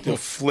like they need to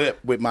flip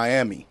with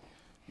Miami.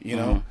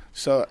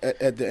 So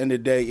at the end of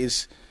the day,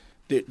 it's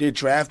their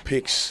draft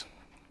picks.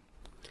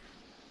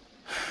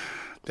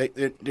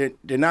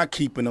 They're not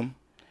keeping them.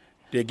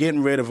 They're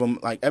getting rid of them.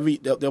 Like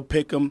they'll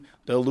pick them,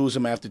 they'll lose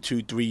them after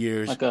 2-3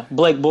 years. Like a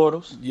Blake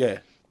Bortles. Yeah,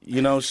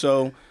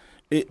 so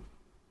they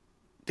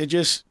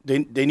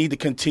need to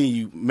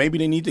continue. Maybe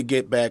they need to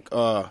get back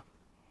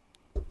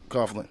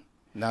Coughlin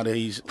now that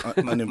he's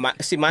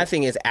My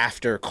thing is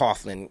after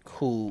Coughlin,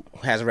 who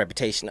has a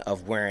reputation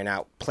of wearing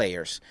out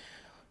players,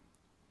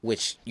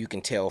 which you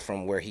can tell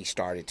from where he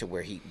started to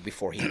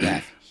before he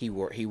left, he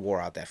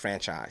wore out that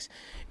franchise,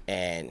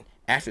 and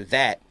after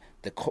that,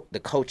 the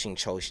coaching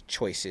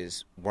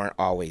choices weren't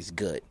always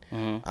good.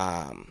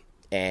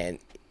 And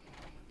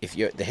if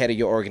you're the head of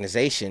your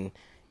organization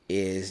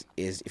is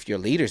if your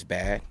leader's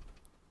bad,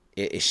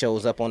 it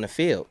shows up on the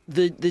field.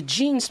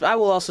 I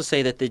will also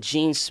say that the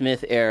Gene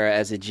Smith era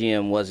as a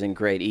GM wasn't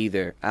great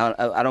either.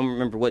 I don't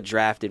remember what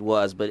draft it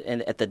was, but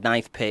at the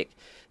 9th pick,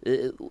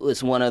 it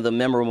was one of the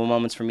memorable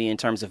moments for me in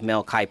terms of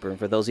Mel Kiper.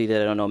 For those of you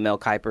that don't know, Mel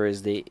Kiper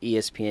is the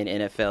ESPN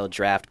NFL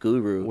draft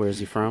guru. Where is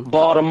he from?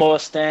 Baltimore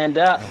stand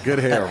up. Good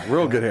hair.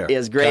 Real good hair. He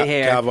has great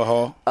hair.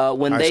 Carvajal.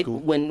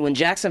 When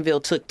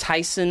Jacksonville took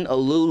Tyson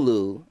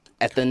Alulu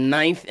at the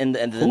 9th and the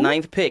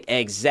 9th pick,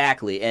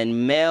 exactly,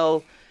 and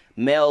Mel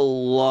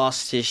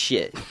lost his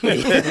shit.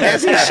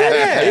 As he should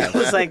have. It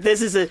was like,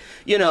 this is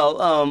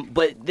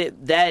but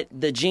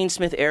the Gene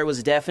Smith era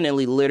was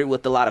definitely littered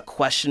with a lot of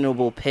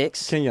questionable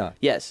picks. Kenyon.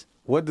 Yes.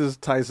 What does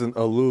Tyson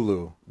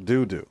Alulu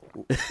do?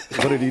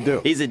 What did he do?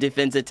 He's a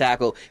defensive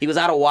tackle. He was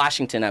out of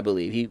Washington, I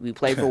believe. He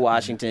played for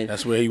Washington.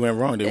 That's where he went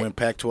wrong. They went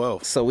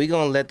Pac-12. So we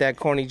gonna let that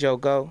corny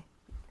joke go?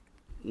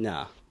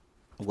 Nah.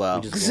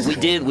 Well, we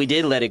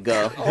did let it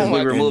go because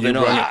we were And moving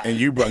on. And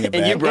you brung it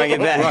back. And you bring it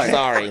back.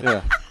 Sorry.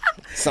 Yeah.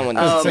 Someone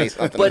needs to say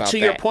something But about to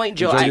your that. point,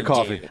 Joe, Enjoy your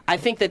coffee. I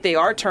think that they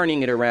are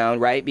turning it around,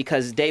 right?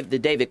 Because the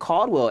David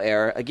Caldwell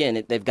era,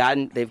 again, they've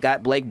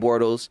got Blake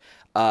Bortles.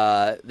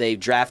 They've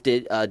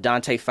drafted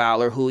Dante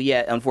Fowler, who,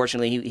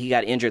 unfortunately, he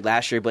got injured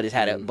last year, but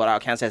but our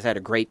accounts has had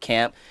a great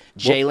camp.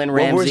 Jalen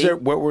Ramsey.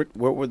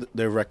 What were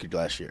their record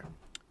last year?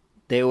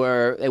 They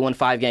won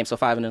 5 games, so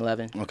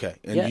 5-11. Okay,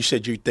 and Yeah. you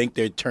said you think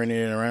they're turning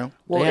it around.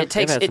 Well, They've it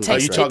takes. had It some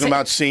takes. Are you it talking ta-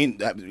 about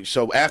seeing?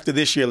 So after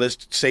this year,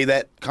 let's say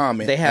that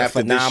comment. They had a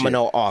after this year.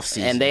 phenomenal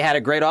offseason. And they had a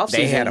great offseason.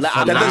 They had a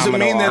That doesn't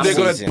mean that they're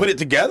going to offseason. put it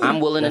together.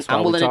 I'm willing That's why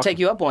to we talking. take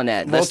you up on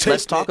that. Well,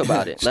 Let's talk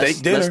about it.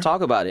 Steak dinner. Let's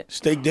talk about it.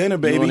 Steak dinner, You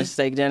baby. want a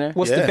steak dinner?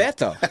 What's the Yeah. bet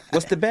though?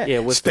 What's the bet? Yeah,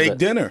 what's Steak the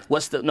dinner.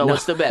 What's the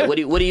bet? What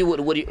do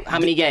you? How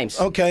many games?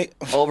 Okay.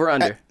 Over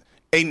under.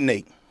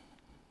 8-8.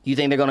 You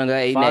think they're going to go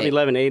 8-8?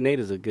 5-11, 8-8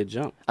 is a good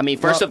jump. I mean,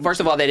 first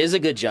of all, that is a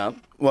good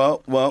jump.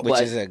 Well.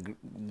 Which is a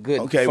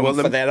good for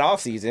that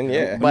offseason,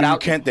 yeah. But I'll- you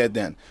can't that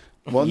then.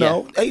 Well,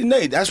 no,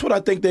 8-8. That's what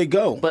I think they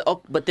go. But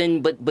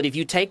if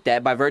you take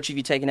that, by virtue of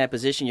you taking that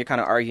position, you're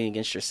kind of arguing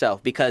against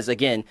yourself because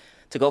again,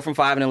 to go from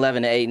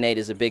 5-11 to 8-8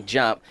 is a big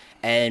jump,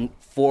 and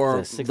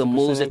for Is that a the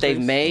moves 60% that they've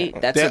increase? made,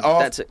 that's They're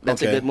off- a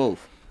okay. good move.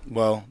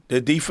 Well, their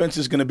defense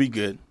is going to be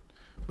good,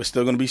 but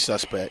still going to be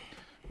suspect.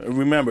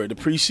 Remember, the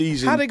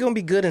preseason. How they gonna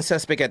be good and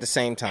suspect at the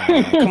same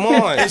time? Come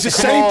on, It's the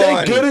come same thing.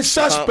 on. Good and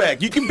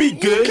suspect. You can be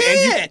good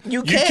and You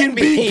you can can't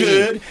be be.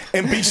 good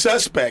and be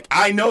suspect.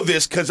 I know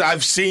this because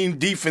I've seen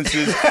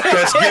defenses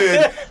that's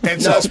good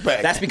and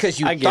suspect. That's because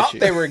you I get thought you.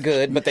 they were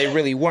good, but they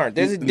really weren't.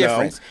 There's a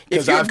difference. No,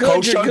 because you're I've good,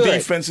 coached you're on good.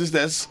 defenses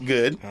that's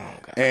good,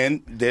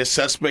 and they're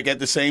suspect at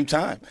the same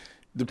time.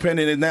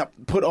 Depending on that,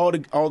 put all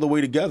the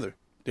way together.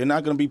 They're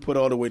not going to be put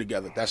all the way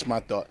together. That's my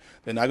thought.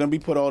 They're not going to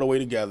be put all the way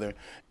together.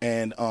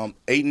 And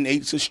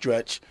 8-8 is a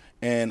stretch.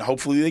 And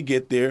hopefully they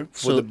get there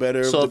for the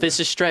better. So if it's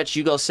a stretch,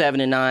 you go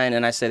 7-9,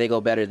 and I say they go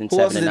better than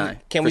 7-9.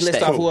 Can we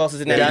list off who else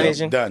is in that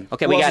division? Done.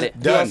 Okay, we got it.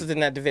 Who else is in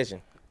that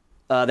division?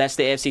 That's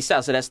the AFC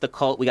South. So that's the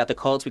Colts. We got the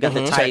Colts. We got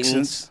the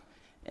Titans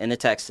and the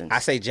Texans. I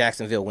say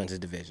Jacksonville wins the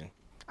division.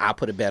 I'll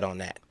put a bet on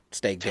that.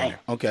 Steak dinner.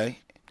 Okay.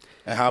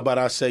 And how about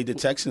I say the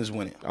Texans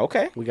win it?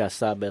 Okay. We got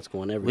side bets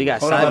going everywhere. We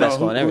got side bets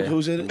going everywhere.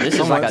 Who's it? This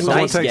is like a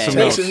dice game.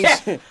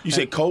 Texans. You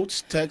say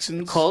Colts,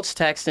 Texans? Colts,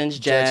 Texans,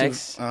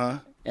 Jags,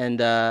 Jackson, and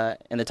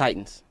the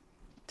Titans.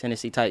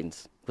 Tennessee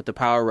Titans with the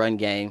power run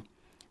game.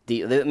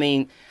 I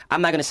mean,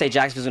 I'm not going to say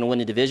Jacksonville's going to win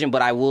the division,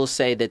 but I will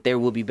say that there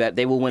will be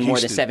they will win more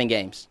than 7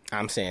 games.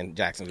 I'm saying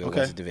Jacksonville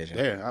wins the division.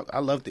 There, I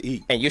love to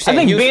eat. And you're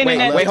saying Houston.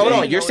 Wait, hold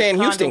on. You're saying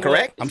Houston,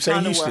 correct? I'm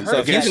saying Houston. So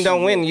if Houston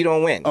don't win, you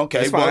don't win.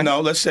 Okay, well,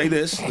 no, let's say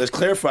this. Let's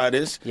clarify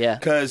this. Yeah.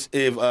 Because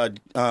if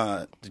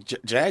the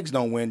Jags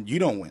don't win, you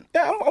don't win.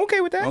 Yeah, I'm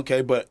okay with that.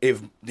 Okay, but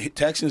if the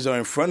Texans are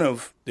in front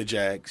of the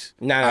Jags,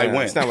 I win.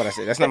 That's not what I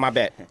said. That's not my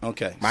bet.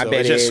 Okay. My so bet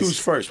it's just is who's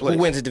first place.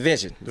 who wins the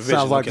division.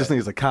 Sounds like this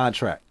needs a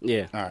contract.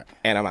 Yeah. All right.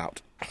 And I'm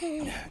out.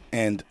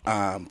 And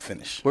I'm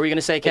finished. What were you going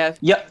to say, Kev?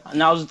 Yep.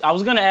 And I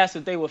was going to ask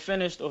if they were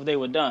finished or if they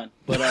were done.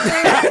 But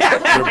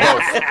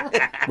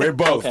We're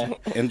both. Okay.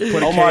 And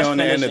put a Omar's K on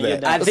the end of finished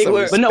and that. I think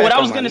we're. But no, what I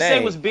was on my going to say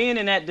name. was being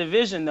in that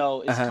division,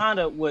 though, is kind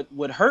of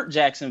what hurt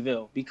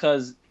Jacksonville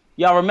because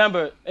y'all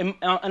remember, and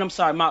I'm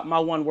sorry, my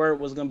one word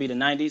was going to be the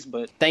 90s,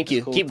 but Thank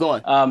you. cool. Keep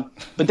going.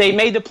 But they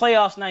made the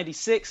playoffs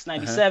 96,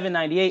 97,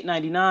 98,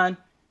 99,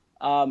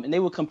 and they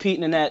were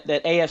competing in that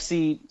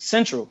AFC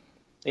Central.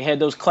 They had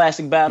those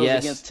classic battles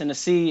against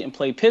Tennessee and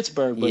played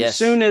Pittsburgh. But as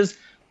soon as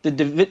the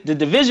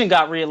division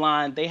got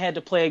realigned, they had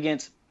to play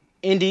against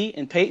Indy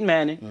and Peyton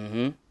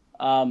Manning,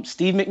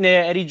 Steve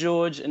McNair, Eddie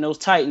George, and those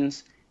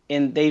Titans,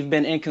 and they've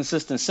been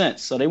inconsistent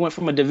since. So they went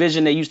from a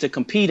division they used to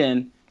compete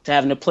in to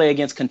having to play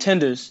against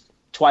contenders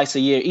twice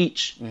a year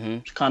each,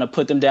 which kind of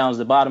put them down as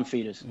the bottom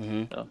feeders.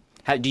 So.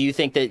 How do you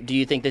think that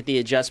the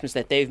adjustments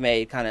that they've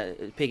made, kind of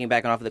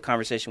piggybacking off of the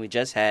conversation we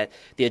just had,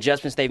 the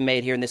adjustments they've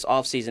made here in this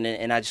offseason,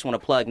 and I just want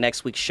to plug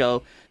next week's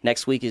show.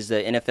 Next week is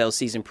the NFL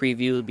season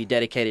preview. It'll be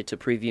dedicated to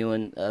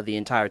previewing the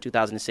entire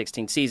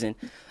 2016 season.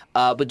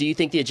 But do you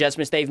think the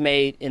adjustments they've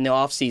made in the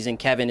offseason,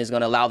 Kevin, is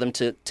going to allow them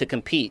to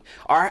compete?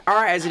 Or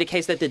is it a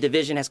case that the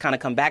division has kind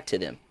of come back to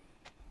them?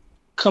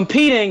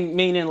 Competing,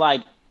 meaning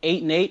like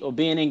 8-8 or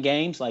being in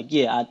games, like,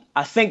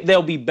 I think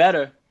they'll be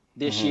better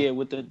this year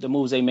with the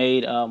moves they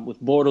made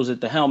with Bortles at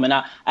the helm. And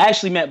I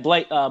actually met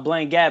Blaine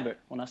Gabbert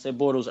when I said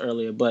Bortles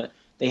earlier, but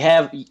they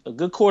have a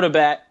good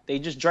quarterback. They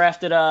just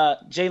drafted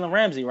Jalen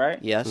Ramsey, right?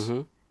 Yes.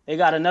 Mm-hmm. They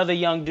got another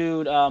young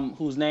dude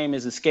whose name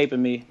is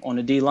escaping me on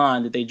the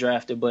D-line that they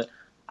drafted, but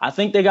I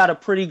think they got a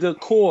pretty good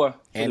core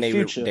for the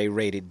future. They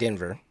raided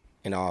Denver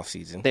in the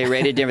offseason. They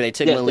raided Denver. They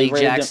took Malik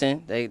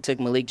Jackson. They took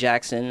Malik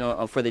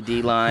Jackson for the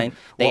D-line.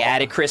 They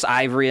added Chris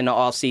Ivory in the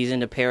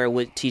offseason to pair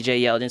with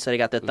T.J. Yeldon, so they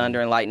got the Thunder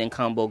and Lightning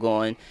combo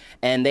going.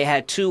 And they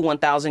had 2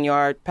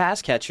 1,000-yard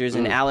pass catchers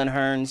in Allen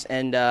Hurns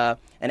and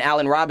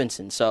Allen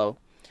Robinson. So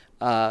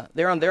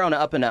they're on the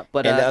up and up.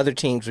 But and the other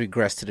teams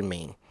regress to the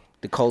mean.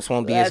 The Colts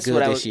won't be as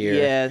good this year.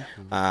 Yeah.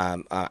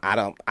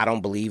 I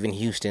don't believe in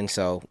Houston,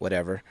 so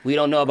whatever. We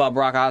don't know about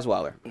Brock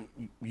Osweiler.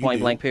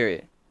 Point blank.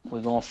 Period.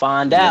 We're going to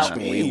find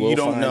out. You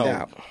don't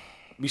know.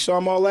 We saw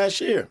them all last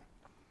year.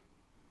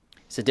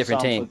 It's a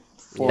different team.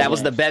 That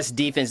was the best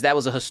defense. That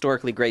was a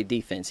historically great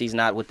defense. He's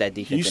not with that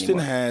defense Houston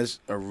anymore. has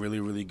a really,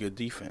 really good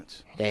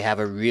defense. They have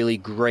a really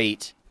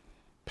great,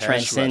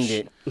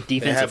 transcendent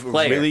defensive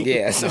player.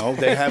 No,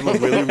 they have a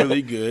really,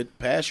 really good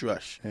pass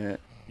rush. Yeah.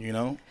 You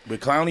know,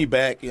 with Clowney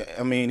back,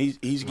 I mean, he's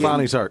getting,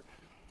 Clowney's hurt.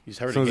 He's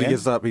hurt. As soon as he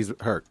gets up, he's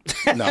hurt.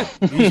 No,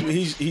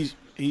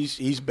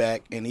 he's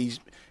back, and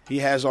he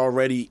has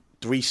already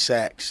 3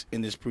 sacks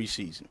in this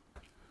preseason.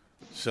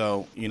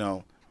 So,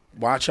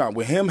 watch out.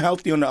 With him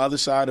healthy on the other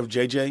side of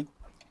JJ,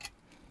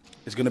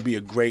 it's going to be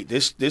a great –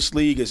 this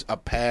league is a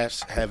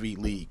pass-heavy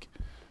league,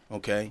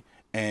 okay?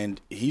 And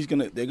they're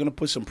going to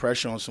put some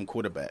pressure on some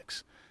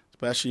quarterbacks,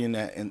 especially in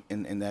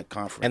that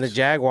conference. And the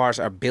Jaguars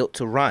are built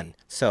to run,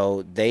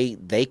 so they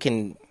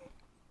can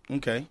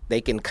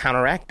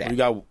counteract that. We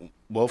got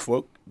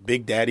Wolfwood,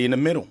 Big Daddy in the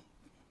middle.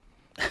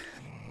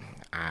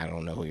 I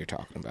don't know who you're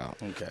talking about.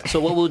 Okay.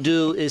 So what we'll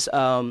do is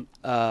when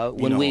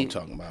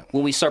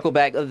we circle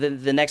back,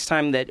 the next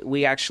time that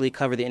we actually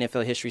cover the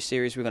NFL History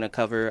Series, we're going to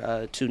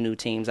cover 2 new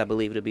teams. I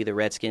believe it'll be the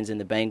Redskins and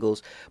the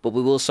Bengals. But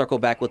we will circle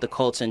back with the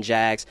Colts and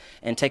Jags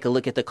and take a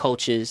look at the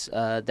coaches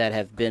that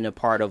have been a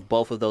part of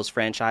both of those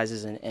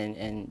franchises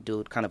and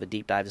do kind of a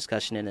deep dive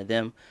discussion into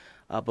them.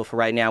 But for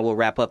right now, we'll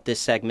wrap up this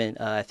segment.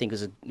 I think it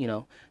was a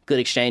good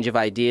exchange of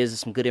ideas and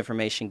some good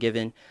information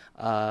given.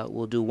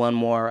 We'll do one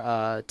more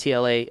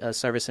TLA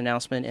service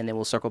announcement, and then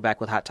we'll circle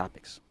back with Hot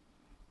Topics.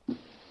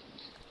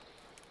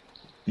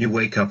 You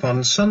wake up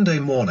on Sunday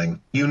morning,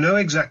 you know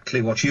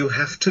exactly what you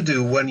have to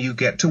do when you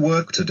get to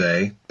work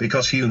today,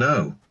 because you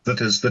know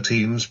that as the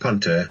team's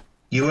punter,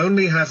 You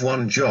only have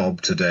one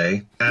job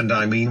today, and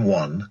I mean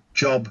one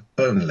job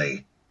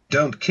only.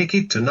 Don't kick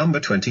it to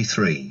number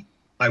 23.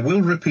 I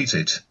will repeat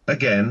it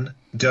again.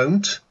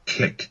 Don't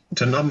kick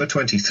to number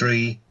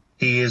 23.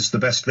 He is the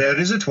best there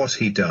is at what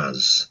he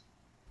does.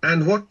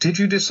 And what did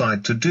you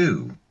decide to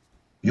do?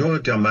 Your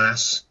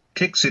dumbass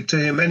kicks it to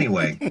him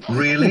anyway.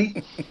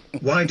 Really?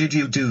 Why did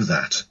you do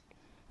that?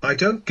 I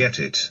don't get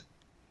it.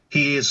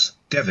 He is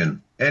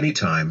Devin,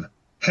 anytime.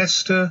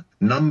 Hester,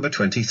 number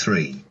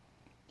 23.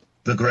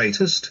 The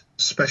greatest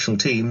special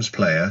teams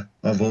player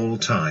of all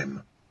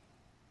time.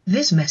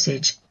 This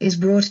message is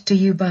brought to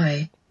you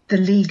by the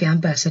League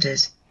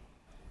Ambassadors.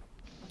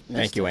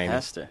 Thank you, Amy.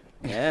 Hester.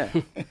 Yeah.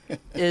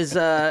 Is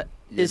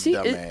he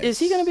going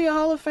to be a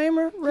Hall of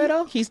Famer,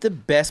 Redo? He's the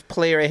best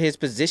player at his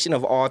position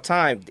of all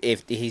time.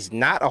 If he's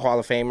not a Hall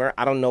of Famer,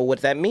 I don't know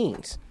what that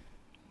means.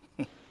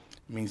 It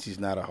means he's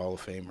not a Hall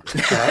of Famer.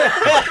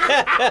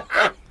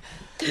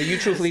 Do you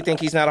truthfully think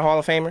he's not a Hall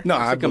of Famer? No,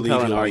 I believe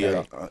compelling he'll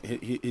argument.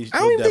 he'll I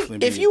don't even definitely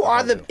think if be you a are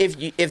Hall the of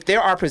Famer. if there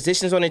are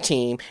positions on a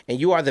team and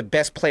you are the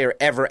best player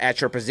ever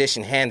at your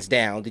position, hands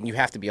down, then you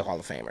have to be a Hall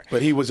of Famer.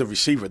 But he was a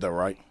receiver, though,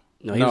 right?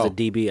 No, he was a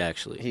DB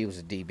actually. He was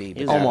a DB.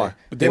 He was Omar.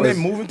 But then they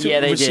move him to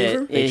Yeah, they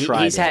receiver?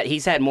 did.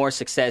 He's had more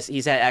success.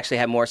 Actually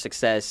had more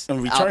success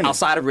And returning.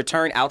 outside of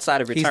returning.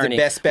 He's the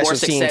best special more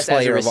teams success as a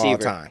player of all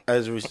receiver. time.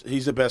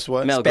 He's the best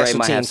what? Mel Gray Special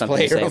might have teams something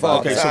to player say of all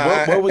about Okay,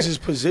 that. so what was his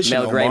position,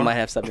 Mel Gray Omar? might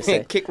have something to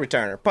say. Kick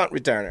returner, punt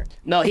returner.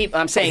 No,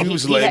 I'm saying He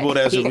was labeled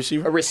as a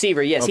receiver? A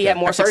receiver, yes. He Okay. had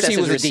more At first, success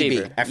he was as a a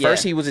receiver. DB. At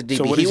first, he was a DB.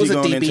 So what he is was he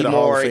a going DB into the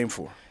Hall more of Fame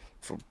for?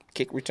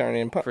 kick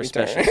returning and punt For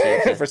return. special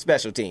teams, yeah. For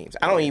special teams.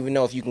 I don't even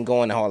know if you can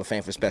go in the Hall of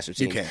Fame for special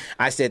teams. can't.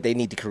 I said they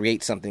need to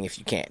create something if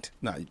you can't.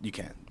 No, you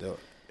can't.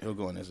 He'll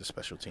go in as a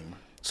special teamer.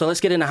 So let's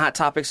get into hot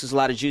topics. There's a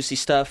lot of juicy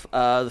stuff.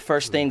 The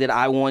first thing that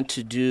I want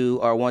to do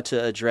or want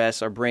to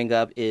address or bring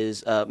up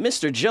is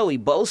Mr. Joey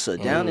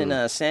Bosa down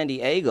in San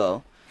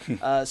Diego.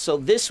 So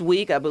this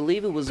week, I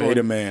believe it was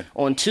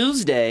on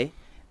Tuesday,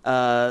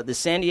 the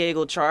San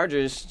Diego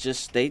Chargers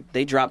just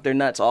they dropped their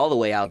nuts all the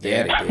way out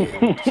there. Yeah, they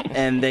did.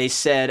 And they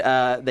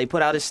said they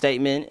put out a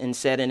statement and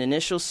said an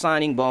initial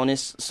signing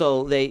bonus.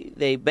 So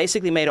they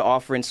basically made an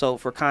offer. And so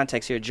for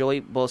context here,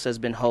 Joey Bosa has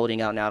been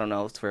holding out now. I don't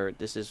know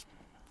this is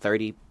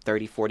 30,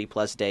 40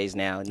 plus days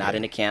now, not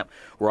in a camp.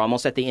 We're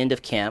almost at the end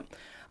of camp.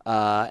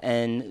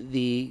 And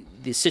the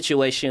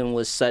situation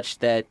was such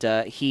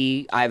that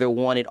he either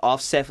wanted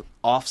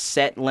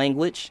offset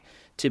language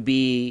to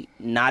be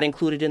not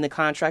included in the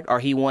contract,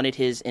 or he wanted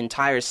his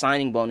entire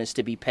signing bonus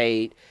to be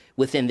paid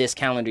within this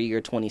calendar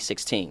year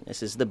 2016.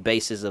 This is the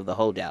basis of the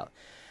holdout.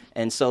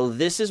 And so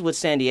this is what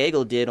San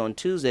Diego did on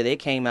Tuesday. They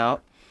came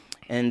out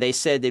and they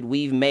said that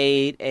we've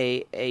made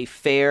a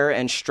fair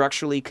and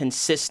structurally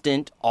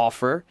consistent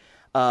offer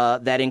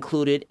that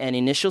included an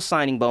initial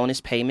signing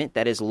bonus payment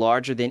that is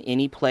larger than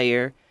any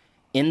player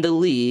in the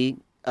league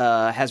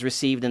has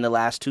received in the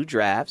last two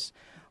drafts,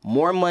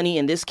 more money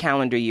in this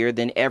calendar year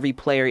than every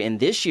player in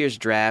this year's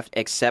draft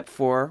except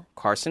for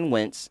Carson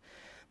Wentz,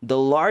 the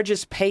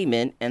largest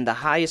payment and the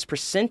highest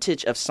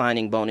percentage of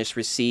signing bonus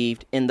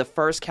received in the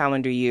first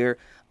calendar year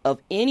of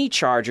any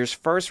Chargers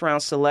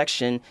first-round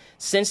selection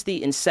since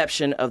the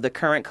inception of the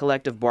current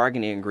collective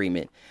bargaining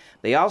agreement.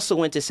 They also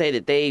went to say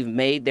that they've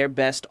made their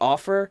best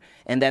offer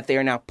and that they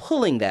are now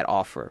pulling that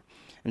offer.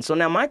 And so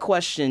now my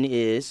question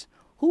is,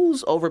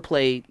 who's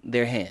overplayed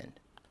their hand?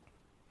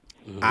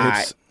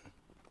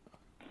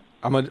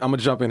 I'm gonna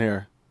jump in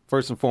here.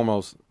 First and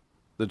foremost,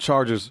 the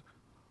Chargers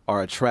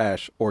are a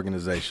trash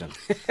organization.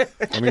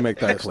 Let me make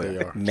that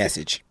clear.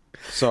 Message.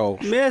 So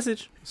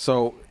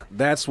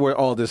that's where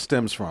all this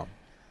stems from.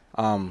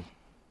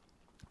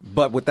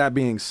 But with that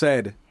being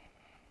said,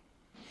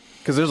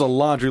 because there's a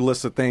laundry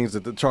list of things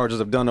that the Chargers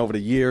have done over the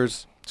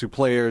years to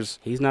players.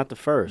 He's not the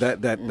first.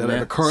 That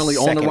are currently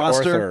on the Second or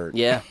roster. third.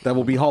 Yeah. That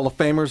will be Hall of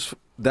Famers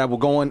that will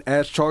go in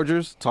as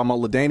Chargers. Talking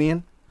about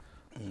LaDainian.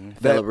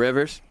 Phillip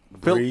Rivers.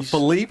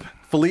 Philippe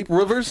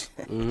Rivers.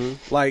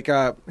 Like,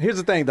 here's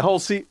the thing.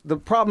 The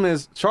problem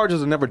is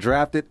Chargers are never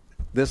drafted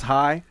this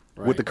high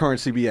with the current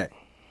CBA.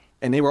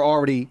 And they were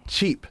already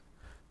cheap.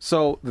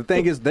 So the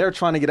thing is, they're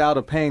trying to get out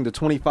of paying the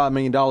 $25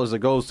 million that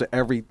goes to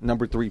every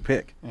number 3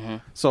 pick.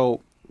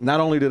 So not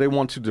only do they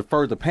want to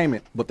defer the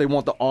payment, but they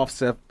want the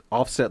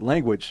offset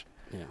language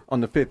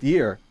on the 5th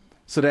year,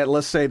 so that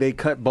let's say they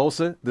cut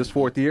Bosa this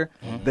 4th year,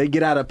 they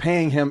get out of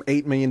paying him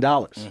 $8 million.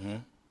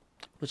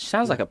 Which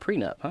sounds like a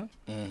prenup, huh?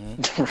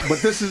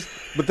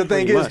 But the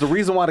thing is, the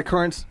reason why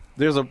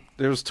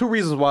there's 2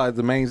 reasons why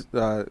the main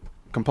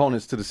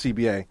components to the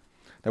CBA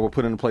that were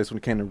put into place when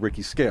it came to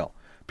Ricky Scale.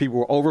 People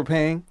were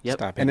overpaying,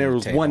 and there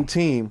was one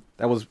team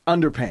that was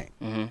underpaying.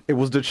 It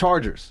was the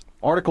Chargers.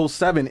 Article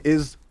 7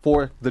 is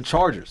for the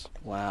Chargers.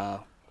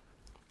 Wow.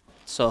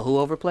 So who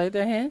overplayed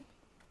their hand?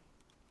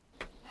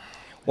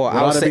 Well,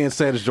 With all that being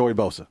said, is Joey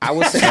Bosa. I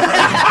would say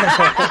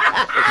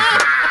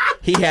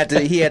he had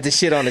to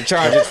shit on the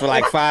Chargers for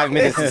like 5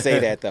 minutes to say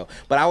that though.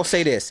 But I will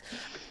say this: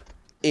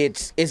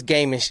 it's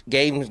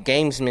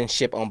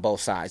gamesmanship on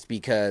both sides,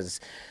 because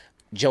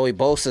Joey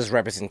Bosa's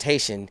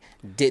representation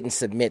didn't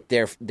submit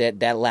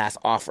that last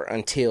offer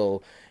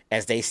until,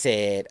 as they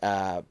said,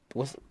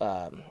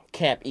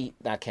 Camp Eve,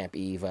 not Camp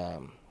Eve.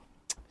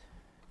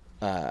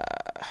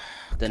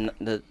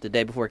 The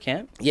day before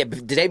camp? Yeah,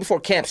 the day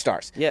before camp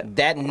starts. Yeah.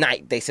 That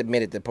night they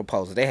submitted the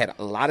proposal. They had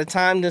a lot of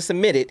time to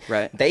submit it.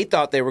 Right. They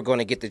thought they were going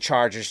to get the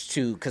Chargers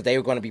because they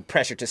were going to be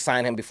pressured to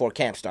sign him before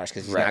camp starts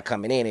because he's not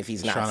coming in if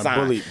he's not trying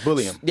signed. to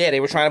bully him. Yeah, they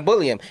were trying to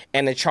bully him.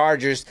 And the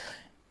Chargers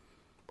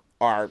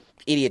are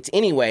idiots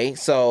anyway,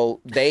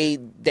 so they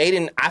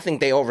didn't. I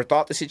think they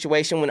overthought the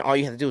situation when all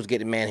you had to do was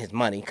get a man his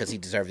money because he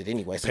deserved it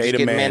anyway. So Pay just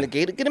the get man.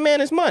 get a man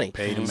his money.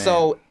 Pay the man.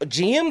 So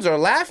GMs are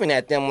laughing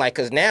at them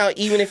because now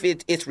even if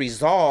it's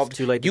resolved, It's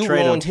too late to you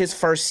trade ruined him. his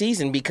first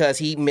season because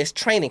he missed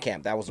training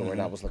camp. That was the word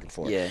I was looking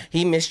for. Yeah.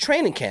 He missed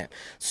training camp.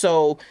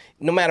 So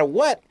no matter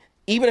what,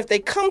 even if they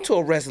come to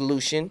a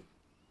resolution,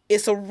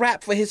 it's a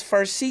wrap for his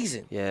first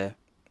season. Yeah.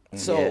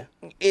 So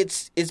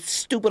it's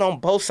stupid on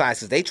both sides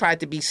because they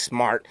tried to be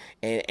smart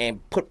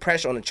and put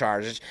pressure on the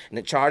Chargers, and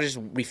the Chargers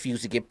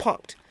refused to get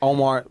punked.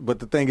 Omar, but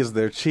the thing is,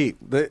 they're cheap.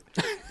 It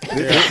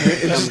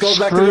just goes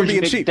back to them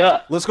being cheap.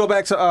 Let's go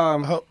back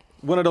to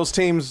one of those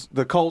teams,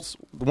 the Colts.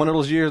 One of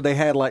those years they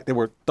had they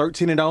were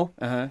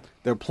 13-0.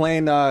 They're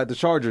playing the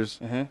Chargers.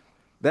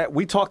 That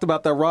we talked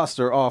about that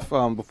roster off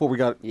before we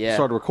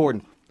started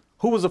recording.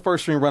 Who was the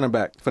first string running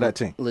back for that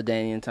team?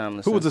 LaDainian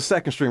Tomlinson. Who was the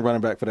second string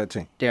running back for that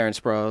team? Darren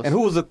Sproles. And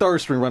who was the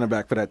third string running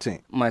back for that team?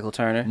 Michael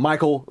Turner.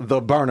 Michael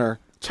the Burner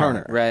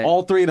Turner. Right.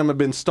 All three of them have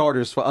been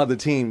starters for other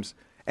teams,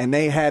 and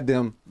they had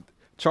them.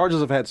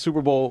 Chargers have had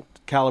Super Bowl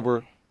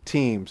caliber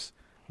teams,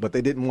 but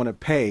they didn't want to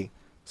pay,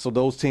 so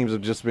those teams have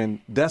just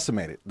been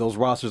decimated. Those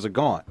rosters are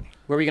gone.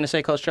 What were you going to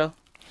say, Coach Joe?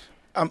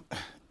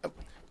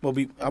 Well,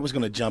 I was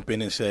going to jump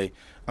in and say,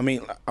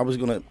 I was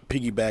going to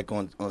piggyback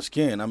on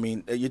Skin.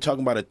 You're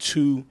talking about a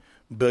 $2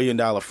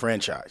 billion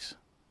franchise.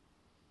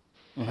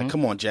 Like,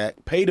 come on, Jack,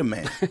 pay the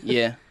man.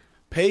 Yeah.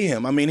 Pay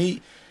him.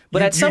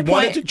 But at some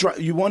point,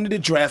 you wanted to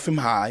draft him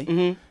high.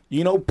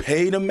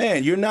 Pay the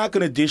man. You're not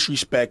going to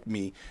disrespect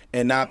me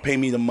and not pay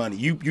me the money.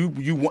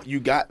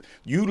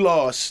 You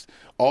lost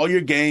all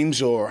your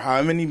games or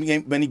how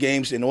many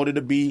games in order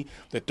to be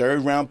the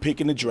third round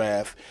pick in the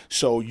draft.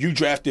 So you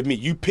drafted me.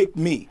 You picked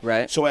me.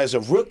 Right. So as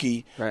a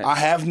rookie, I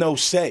have no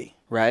say.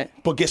 Right.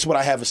 But guess what?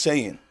 I have a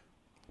say in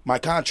my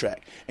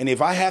contract. And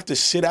if I have to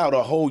sit out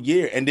a whole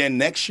year and then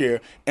next year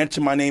enter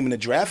my name in the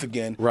draft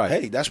again,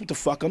 hey, that's what the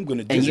fuck I'm going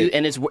to do.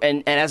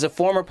 And as a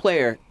former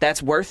player,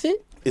 that's worth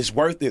it? It's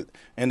worth it.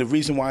 And the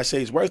reason why I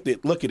say it's worth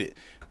it, look at it.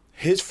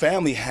 His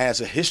family has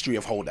a history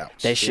of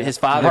holdouts. His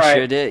father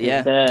sure did,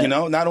 yeah.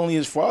 Not only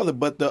his father,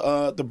 but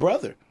the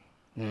brother.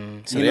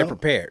 So they're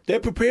prepared. They're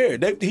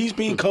prepared. He's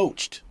being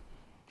coached.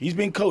 He's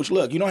being coached.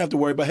 Look, you don't have to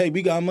worry about, hey,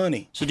 we got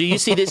money. So do you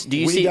see this?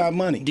 We got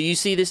money. Do you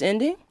see this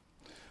ending?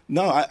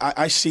 No,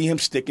 I see him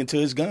sticking to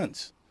his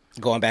guns.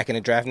 Going back in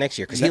the draft next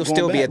year because he'll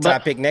still be a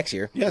top pick next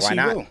year. Yes, Why he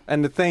not? will.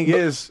 And the thing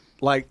is,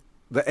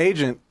 the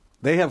agent,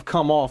 they have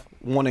come off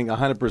wanting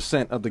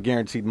 100% of the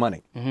guaranteed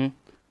money.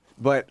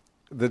 But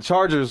the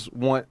Chargers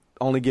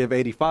only give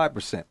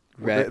 85%.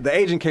 Right. The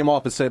agent came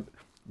off and said,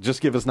 just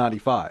give us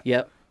 95.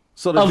 Yep.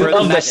 So Of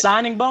the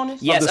signing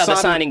bonus? Yes, of the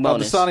signing bonus.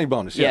 Of the signing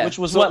bonus, yeah. Which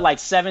was what, like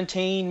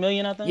 $17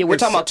 million, I think? Yeah, we're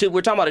talking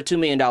about a $2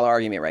 million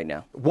argument right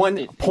now.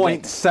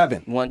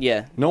 1.7.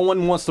 Yeah. No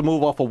one wants to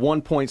move off of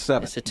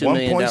 1.7. It's a $2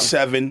 million.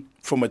 1.7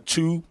 from a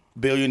 $2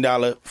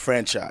 billion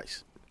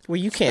franchise. Well,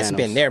 you can't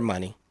spend their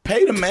money.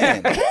 Pay the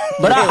man.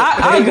 But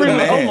I agree with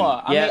man.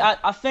 Omar.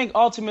 I think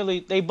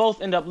ultimately they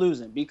both end up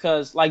losing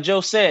because, like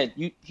Joe said,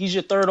 he's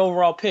your third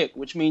overall pick,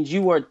 which means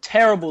you were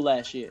terrible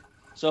last year.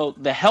 So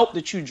the help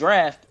that you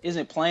draft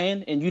isn't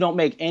playing and you don't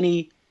make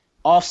any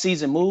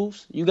off-season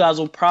moves, you guys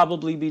will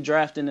probably be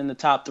drafting in the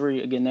top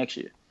 3 again next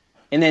year.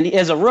 And then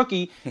as a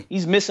rookie,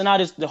 he's missing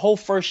out the whole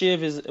first year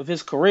of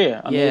his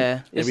career.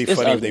 It'd be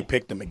funny if they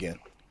picked him again.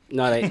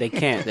 No, they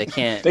can't. They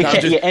can't. They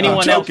can't.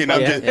 Anyone else?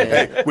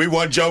 Hey, we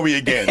want Joey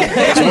again.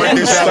 Let's work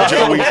this out,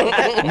 Joey.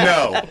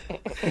 No.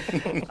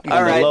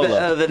 All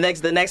right.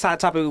 The next hot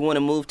topic we want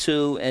to move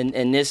to,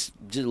 and this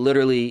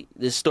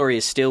story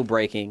is still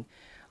breaking.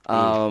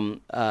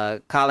 Colin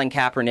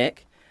Kaepernick,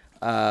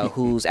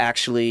 who's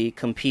actually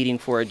competing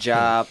for a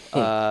job.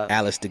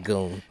 Alice the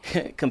Goon.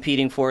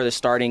 Competing for the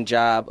starting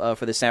job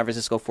for the San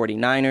Francisco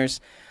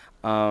 49ers.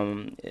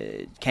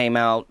 It came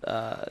out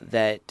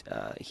that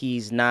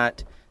he's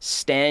not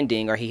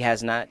standing, or he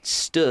has not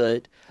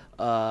stood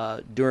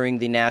during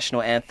the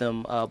national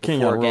anthem before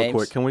Kenya, games. real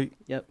quick, can we?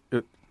 Yep.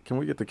 Can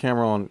we get the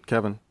camera on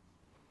Kevin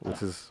with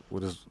his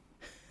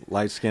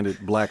light-skinned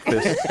black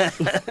fist?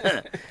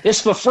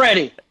 It's for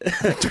Freddie.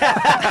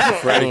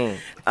 Freddie.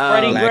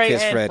 Freddie Black Gray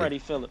is and Freddie. Freddie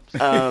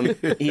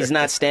Phillips. He's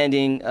not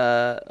standing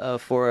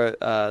for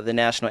the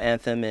national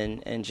anthem,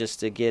 and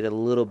just to get a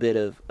little bit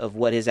of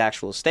what his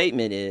actual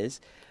statement is,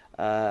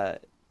 Mr.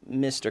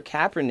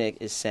 Kaepernick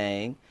is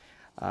saying,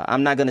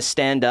 I'm not going to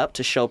stand up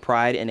to show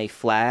pride in a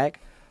flag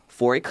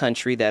for a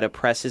country that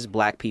oppresses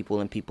black people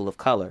and people of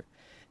color.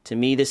 To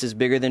me, this is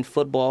bigger than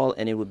football,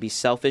 and it would be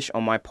selfish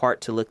on my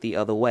part to look the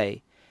other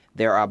way.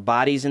 there are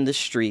bodies in the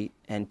street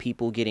and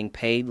people getting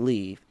paid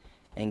leave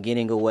and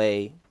getting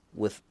away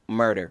with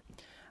murder.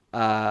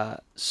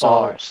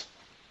 Bars.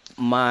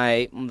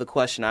 The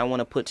question I want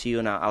to put to you,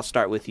 and I'll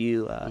start with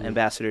you,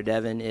 Ambassador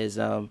Devin, is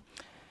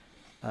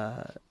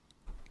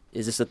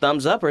this a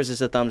thumbs up or is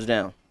this a thumbs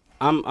down?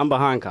 I'm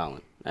behind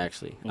Colin,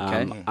 actually.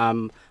 Okay.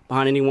 I'm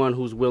behind anyone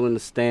who's willing to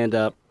stand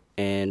up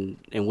and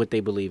what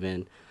they believe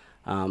in.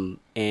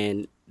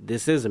 And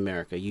this is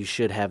America. You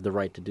should have the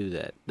right to do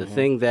that. The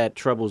thing that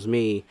troubles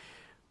me,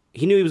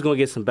 he knew he was going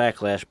to get some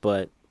backlash,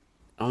 but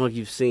I don't know if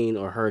you've seen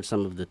or heard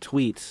some of the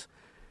tweets,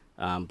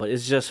 but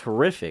it's just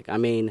horrific. I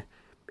mean,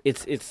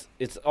 it's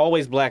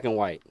always black and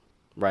white,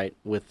 right?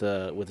 With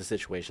a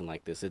situation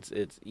like this,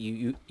 it's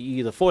you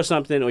either for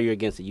something or you're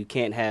against it. You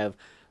can't have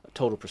a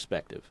total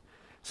perspective.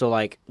 So,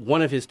 like,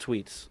 one of his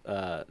tweets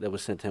that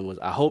was sent to him was,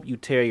 "I hope you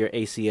tear your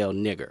ACL,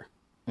 nigger."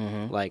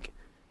 Like,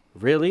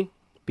 really?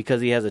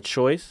 Because he has a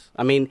choice?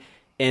 I mean,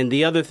 and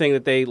the other thing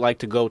that they like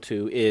to go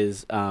to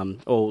is,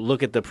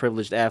 look at the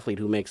privileged athlete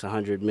who makes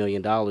 $100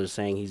 million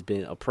saying he's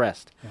been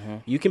oppressed.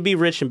 You can be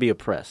rich and be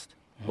oppressed.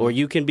 Or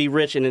you can be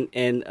rich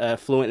and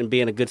affluent and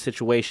be in a good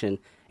situation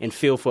and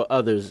feel for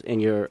others in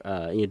your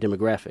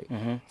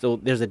demographic. So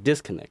there's a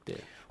disconnect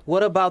there.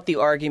 What about the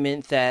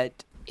argument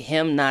that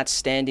him not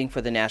standing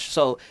for the national...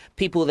 So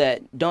people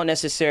that don't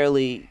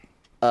necessarily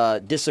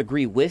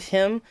disagree with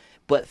him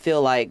but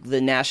feel like the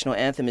national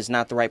anthem is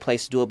not the right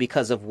place to do it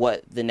because of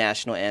what the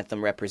national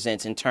anthem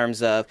represents in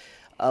terms of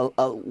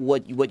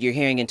what you're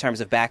hearing in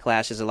terms of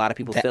backlash is a lot of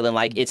people feeling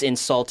like it's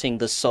insulting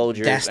the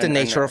soldiers. That's the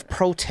nature of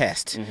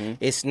protest.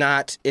 It's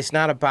not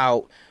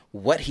about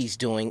what he's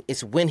doing,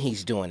 it's when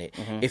he's doing it.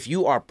 If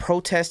you are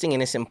protesting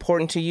and it's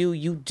important to you,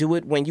 you do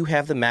it when you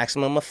have the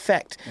maximum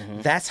effect.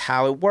 That's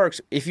how it works.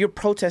 If you're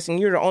protesting,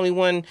 you're the only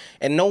one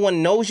and no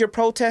one knows you're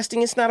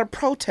protesting, it's not a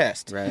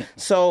protest. Right.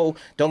 So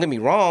don't get me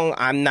wrong,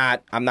 I'm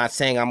not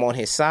saying I'm on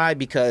his side,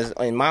 because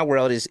in my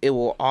world it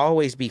will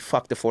always be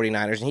fuck the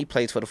 49ers, and he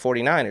plays for the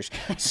 49ers.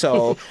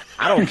 So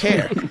I don't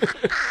care.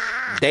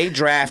 They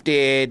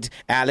drafted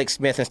Alex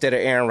Smith instead of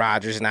Aaron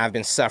Rodgers, and I've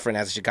been suffering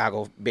as a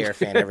Chicago Bear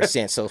fan ever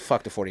since. So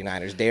fuck the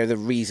 49ers. They're the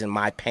reason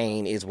my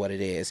pain is what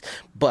it is.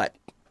 But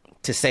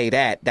to say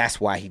that's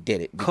why he did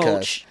it.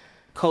 Because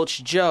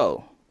Coach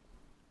Joe,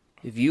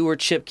 if you were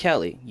Chip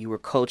Kelly, you were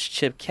Coach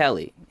Chip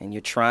Kelly, and you're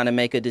trying to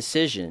make a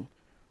decision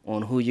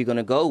on who you're going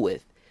to go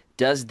with,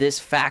 does this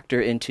factor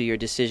into your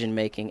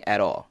decision-making at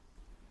all?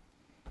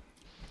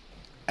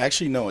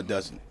 Actually, no, it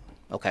doesn't.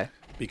 Okay.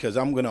 Because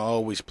I'm going to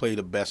always play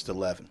the best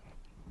 11.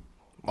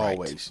 Right.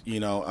 Always,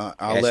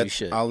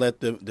 I'll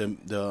let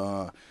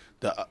the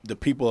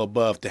people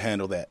above to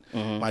handle that.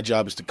 My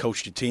job is to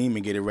coach the team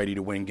and get it ready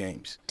to win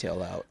games.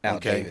 Tell Al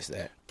Davis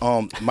that.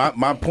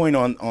 My point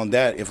on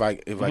that, if I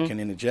can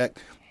interject,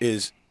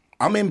 is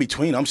I'm in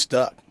between. I'm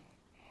stuck.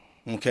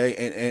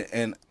 Okay,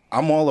 and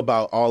I'm all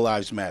about all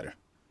lives matter.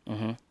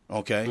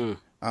 Okay,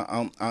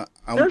 I'm.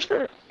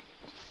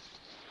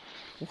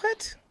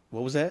 What?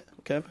 What was that,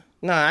 Kevin?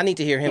 No, I need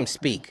to hear him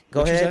speak.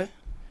 Go What'd ahead. you say?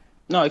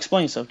 No,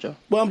 explain yourself, Joe.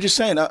 Well, I'm just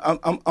saying,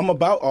 I'm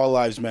about all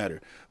lives matter,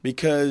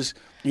 because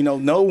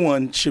no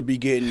one should be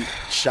getting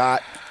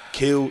shot,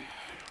 killed,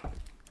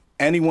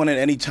 anyone at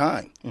any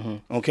time.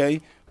 Okay,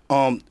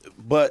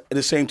 but at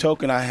the same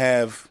token, I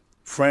have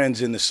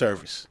friends in the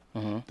service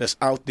that's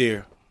out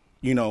there,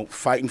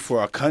 fighting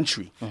for our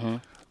country,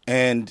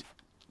 and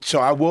so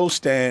I will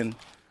stand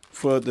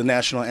for the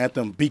national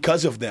anthem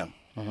because of them.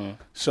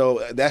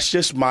 So that's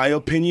just my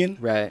opinion.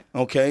 Right.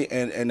 Okay,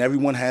 and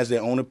everyone has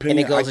their own opinion.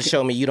 And it goes to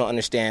show me you don't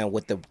understand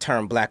what the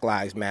term Black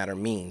Lives Matter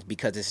means,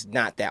 because it's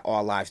not that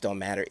all lives don't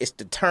matter. It's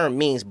the term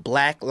means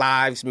Black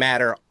Lives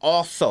Matter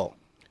also.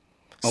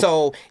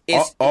 So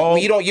it's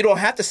you don't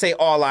have to say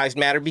all lives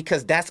matter,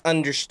 because that's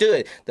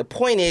understood. The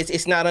point is,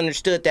 it's not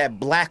understood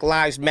that Black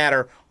Lives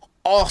Matter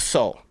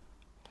also.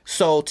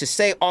 So to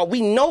say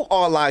we know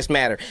all lives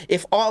matter.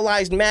 If all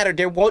lives matter,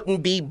 there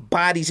wouldn't be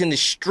bodies in the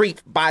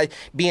street by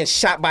being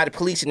shot by the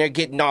police and they're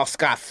getting off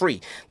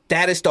scot-free.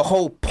 That is the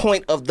whole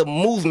point of the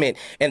movement,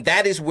 and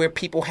that is where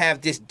people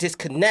have this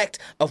disconnect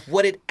of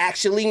what it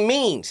actually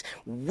means.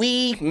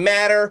 We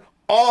matter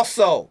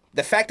also.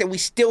 The fact that we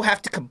still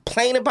have to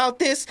complain about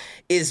this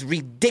is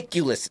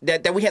ridiculous.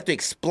 That we have to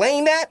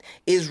explain that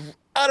is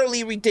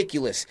utterly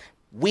ridiculous.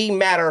 We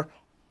matter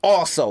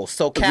also.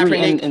 So,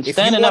 Kaepernick, if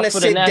you want to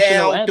sit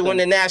down during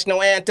the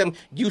national anthem,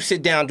 you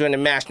sit down during the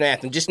national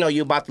anthem. Just know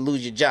you're about to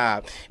lose your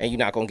job, and you're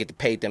not going to get to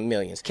pay them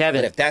millions.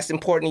 Kevin, but if that's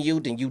important to you,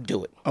 then you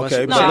do it.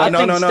 Okay. I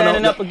think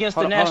standing up against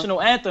the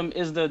national anthem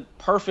is the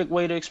perfect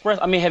way to express.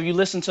 I mean, have you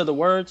listened to the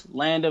words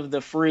 "Land of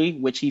the Free,"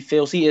 which he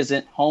feels he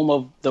isn't, home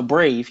of the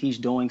brave? He's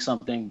doing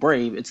something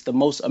brave. It's the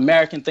most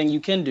American thing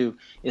you can do,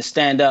 is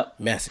stand up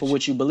for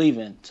what you believe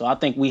in. So I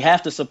think we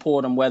have to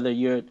support him, whether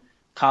you're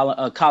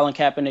a Colin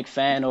Kaepernick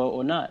fan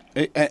or not.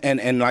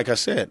 And like I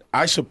said,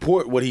 I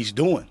support what he's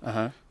doing,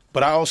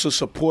 but I also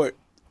support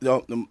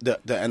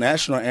the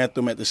national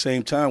anthem at the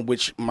same time,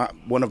 which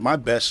one of my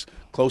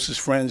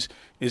closest friends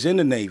is in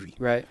the Navy.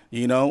 Right.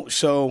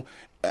 So,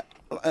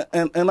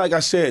 and like I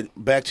said,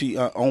 back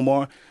to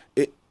Omar,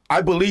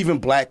 I believe in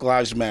Black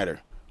Lives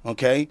Matter.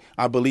 Okay,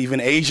 I believe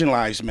in Asian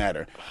lives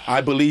matter.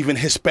 I believe in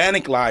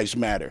Hispanic lives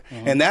matter,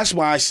 and that's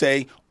why I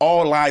say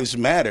all lives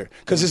matter,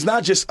 because it's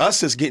not just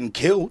us that's getting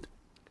killed.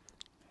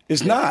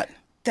 It's not.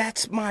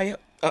 That's my.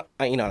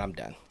 You know what? I'm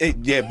done.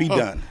 Be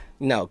done.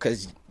 No,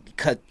 because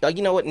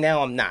you know what?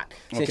 Now I'm not.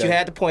 Since Okay. you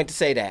had the point to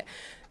say that,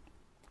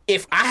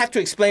 if I have to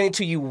explain it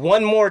to you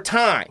one more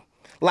time,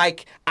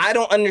 like I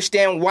don't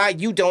understand why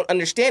you don't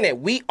understand it.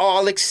 We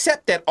all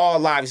accept that all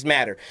lives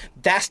matter.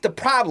 That's the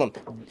problem.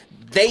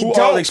 Who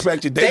all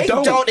accept it? They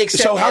don't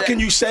accept. So how can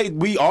you say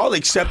we all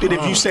accept it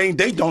if you saying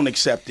they don't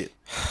accept it?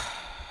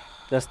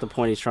 That's the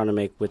point he's trying to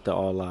make with the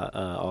all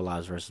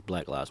lives versus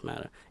Black Lives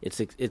Matter. It's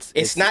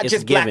not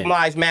just given. Black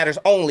Lives Matters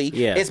only.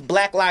 Yeah. It's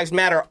Black Lives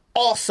Matter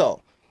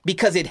also,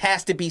 because it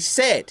has to be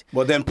said.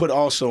 Well, then put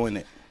also in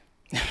it.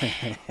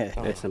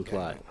 It's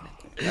implied.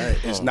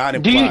 It's not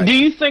Do implied.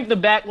 you think the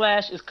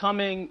backlash is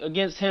coming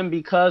against him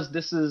because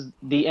this is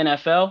the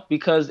NFL?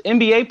 Because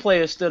NBA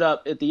players stood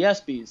up at the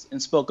ESPYs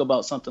and spoke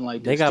about something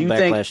like this. They got Do you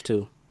backlash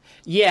too.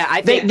 Yeah,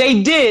 I think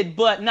they did,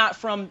 but not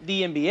from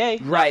the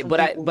NBA. right.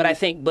 But I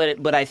think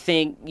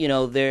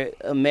there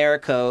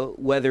America,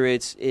 whether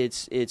it's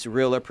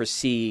real or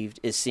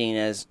perceived, is seen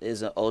as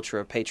an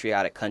ultra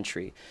patriotic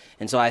country,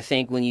 and so I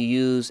think when you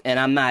use, and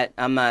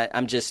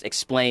I'm just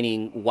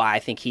explaining why I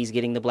think he's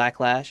getting the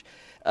backlash.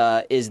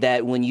 Is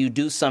that when you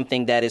do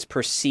something that is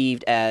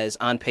perceived as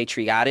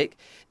unpatriotic,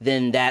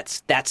 then that's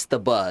the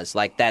buzz.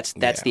 Like that's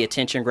the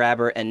attention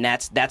grabber, and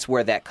that's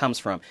where that comes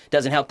from.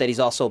 Doesn't help that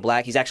he's also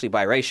black. He's actually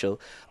biracial.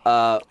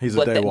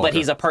 But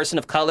he's a person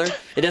of color.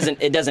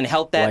 It doesn't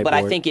help that. But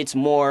I think it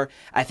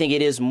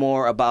is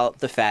more about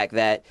the fact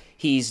that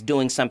he's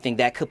doing something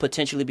that could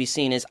potentially be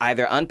seen as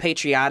either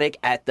unpatriotic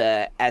at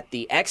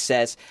the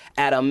excess,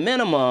 at a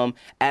minimum,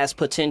 as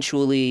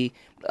potentially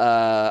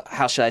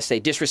how should I say,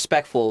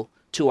 disrespectful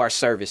to our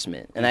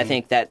servicemen. And I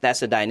think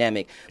that's a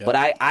dynamic. Yep.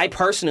 But I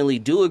personally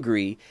do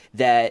agree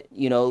that,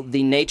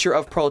 the nature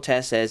of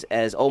protest,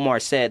 as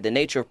Omar said, the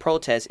nature of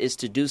protest is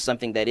to do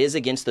something that is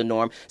against the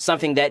norm,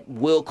 something that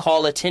will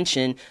call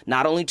attention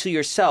not only to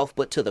yourself,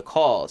 but to the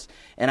cause.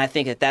 And I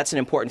think that that's an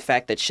important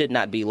fact that should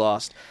not be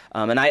lost.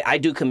 And I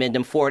do commend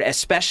him for it,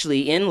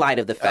 especially in light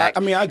of the fact.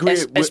 I agree.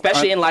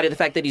 Especially in light of the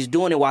fact that he's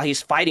doing it while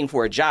he's fighting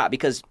for a job,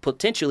 because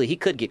potentially he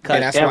could get cut.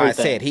 And that's why I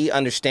said he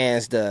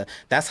understands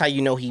that's how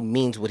you know he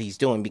means what he's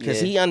doing, because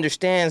he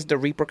understands the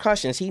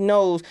repercussions. He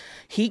knows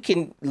he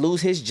can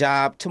lose his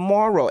job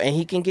tomorrow and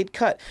he can get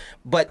cut.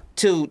 But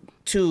to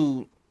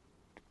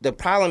the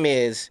problem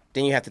is,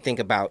 then you have to think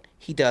about,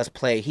 he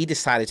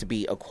decided to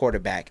be a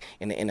quarterback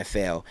in the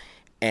NFL,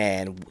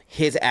 and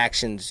his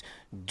actions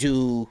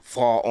do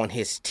fall on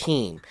his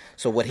team.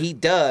 So what he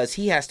does,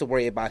 he has to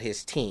worry about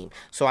his team.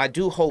 So I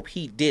do hope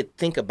he did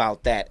think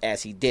about that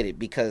as he did it,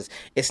 because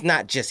it's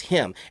not just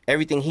him.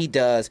 Everything he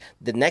does,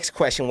 the next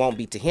question won't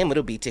be to him,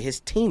 it'll be to his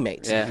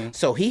teammates. Yeah.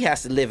 So he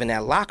has to live in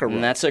that locker room.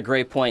 And that's a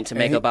great point to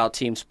make about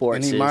team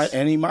sports.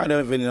 And he might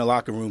have in the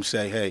locker room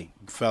say, hey,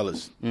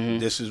 fellas,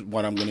 this is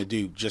what I'm going to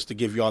do, just to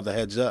give you all the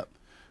heads up.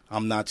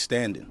 I'm not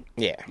standing.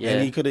 Yeah.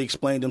 And he could have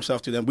explained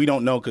himself to them. We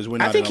don't know because we're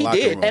not in the locker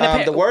room. I think he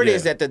did. The word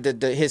is that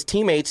his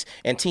teammates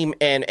and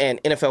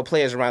NFL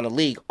players around the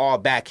league all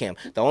back him.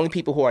 The only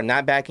people who are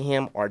not backing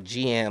him are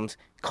GMs,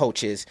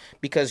 coaches,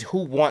 because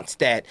who wants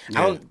that?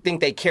 I don't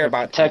think they care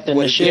about protecting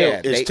the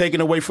shield. It's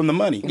taken away from the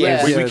money.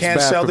 Yeah. We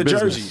can't sell the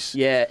business. jerseys.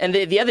 Yeah, and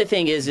the other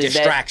thing is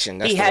distraction.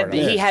 That he had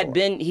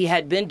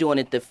been doing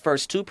it the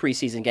first two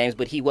preseason games,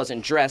 but he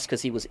wasn't dressed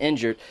because he was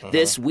injured.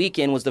 This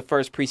weekend was the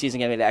first preseason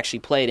game that he actually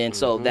played in,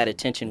 so that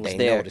attention was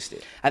there. Noticed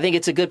it. I think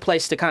it's a good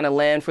place to kind of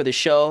land for the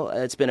show.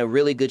 It's been a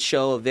really good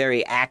show, a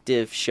very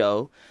active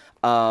show.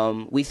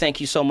 We thank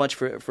you so much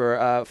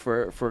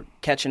for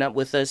catching up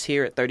with us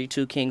here at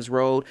 32 Kings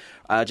Road.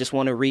 Just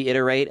want to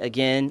reiterate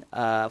again,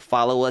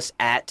 follow us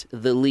at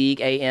The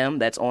League AM.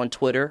 That's on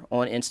Twitter,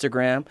 on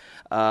Instagram.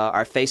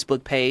 Our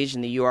Facebook page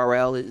and the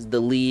URL is The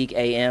League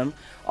AM.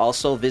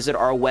 Also visit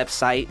our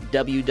website,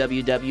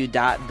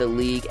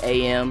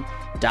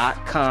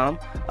 www.theleagueam.com.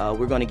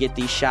 We're going to get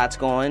these shots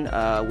going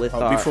with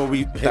before we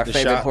hit our the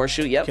favorite shot,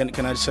 horseshoe. Yep.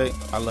 Can I say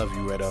I love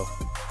you, Redo?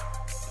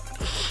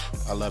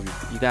 I love you.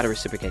 You got to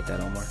reciprocate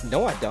that, Omar.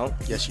 No, I don't.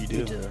 Yes, you do.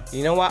 You do.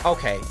 You know what?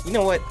 Okay. You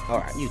know what? All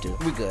right. You do.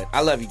 We good.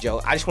 I love you,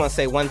 Joe. I just want to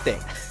say one thing.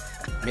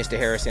 Mr.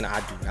 Harrison, I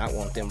do not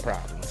want them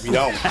problems. We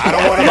don't. I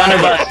don't want them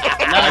either.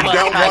 I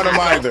don't want them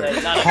either.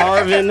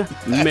 Harvin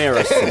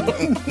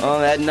Marison.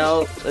 On that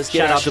note, let's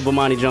get Shout out to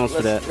Bomani Jones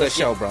for that. Good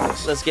show,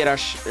 brothers. Let's get our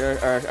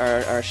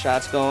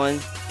shots going.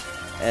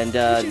 And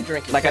you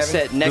drinking, like Kevin? I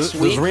said, next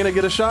week. Does Rena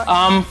get a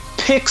shot?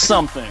 Pick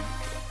something.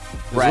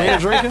 Right. Rena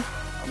drinking?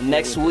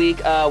 Next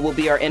week will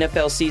be our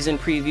NFL season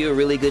preview. A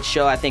really good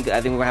show. I think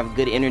we're gonna have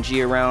good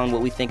energy around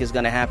what we think is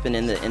gonna happen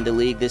in the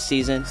league this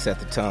season. Set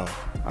the tone.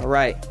 All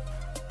right,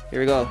 here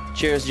we go.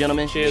 Cheers,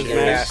 gentlemen. Cheers,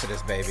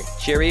 ambassadors, baby.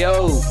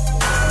 Cheerio.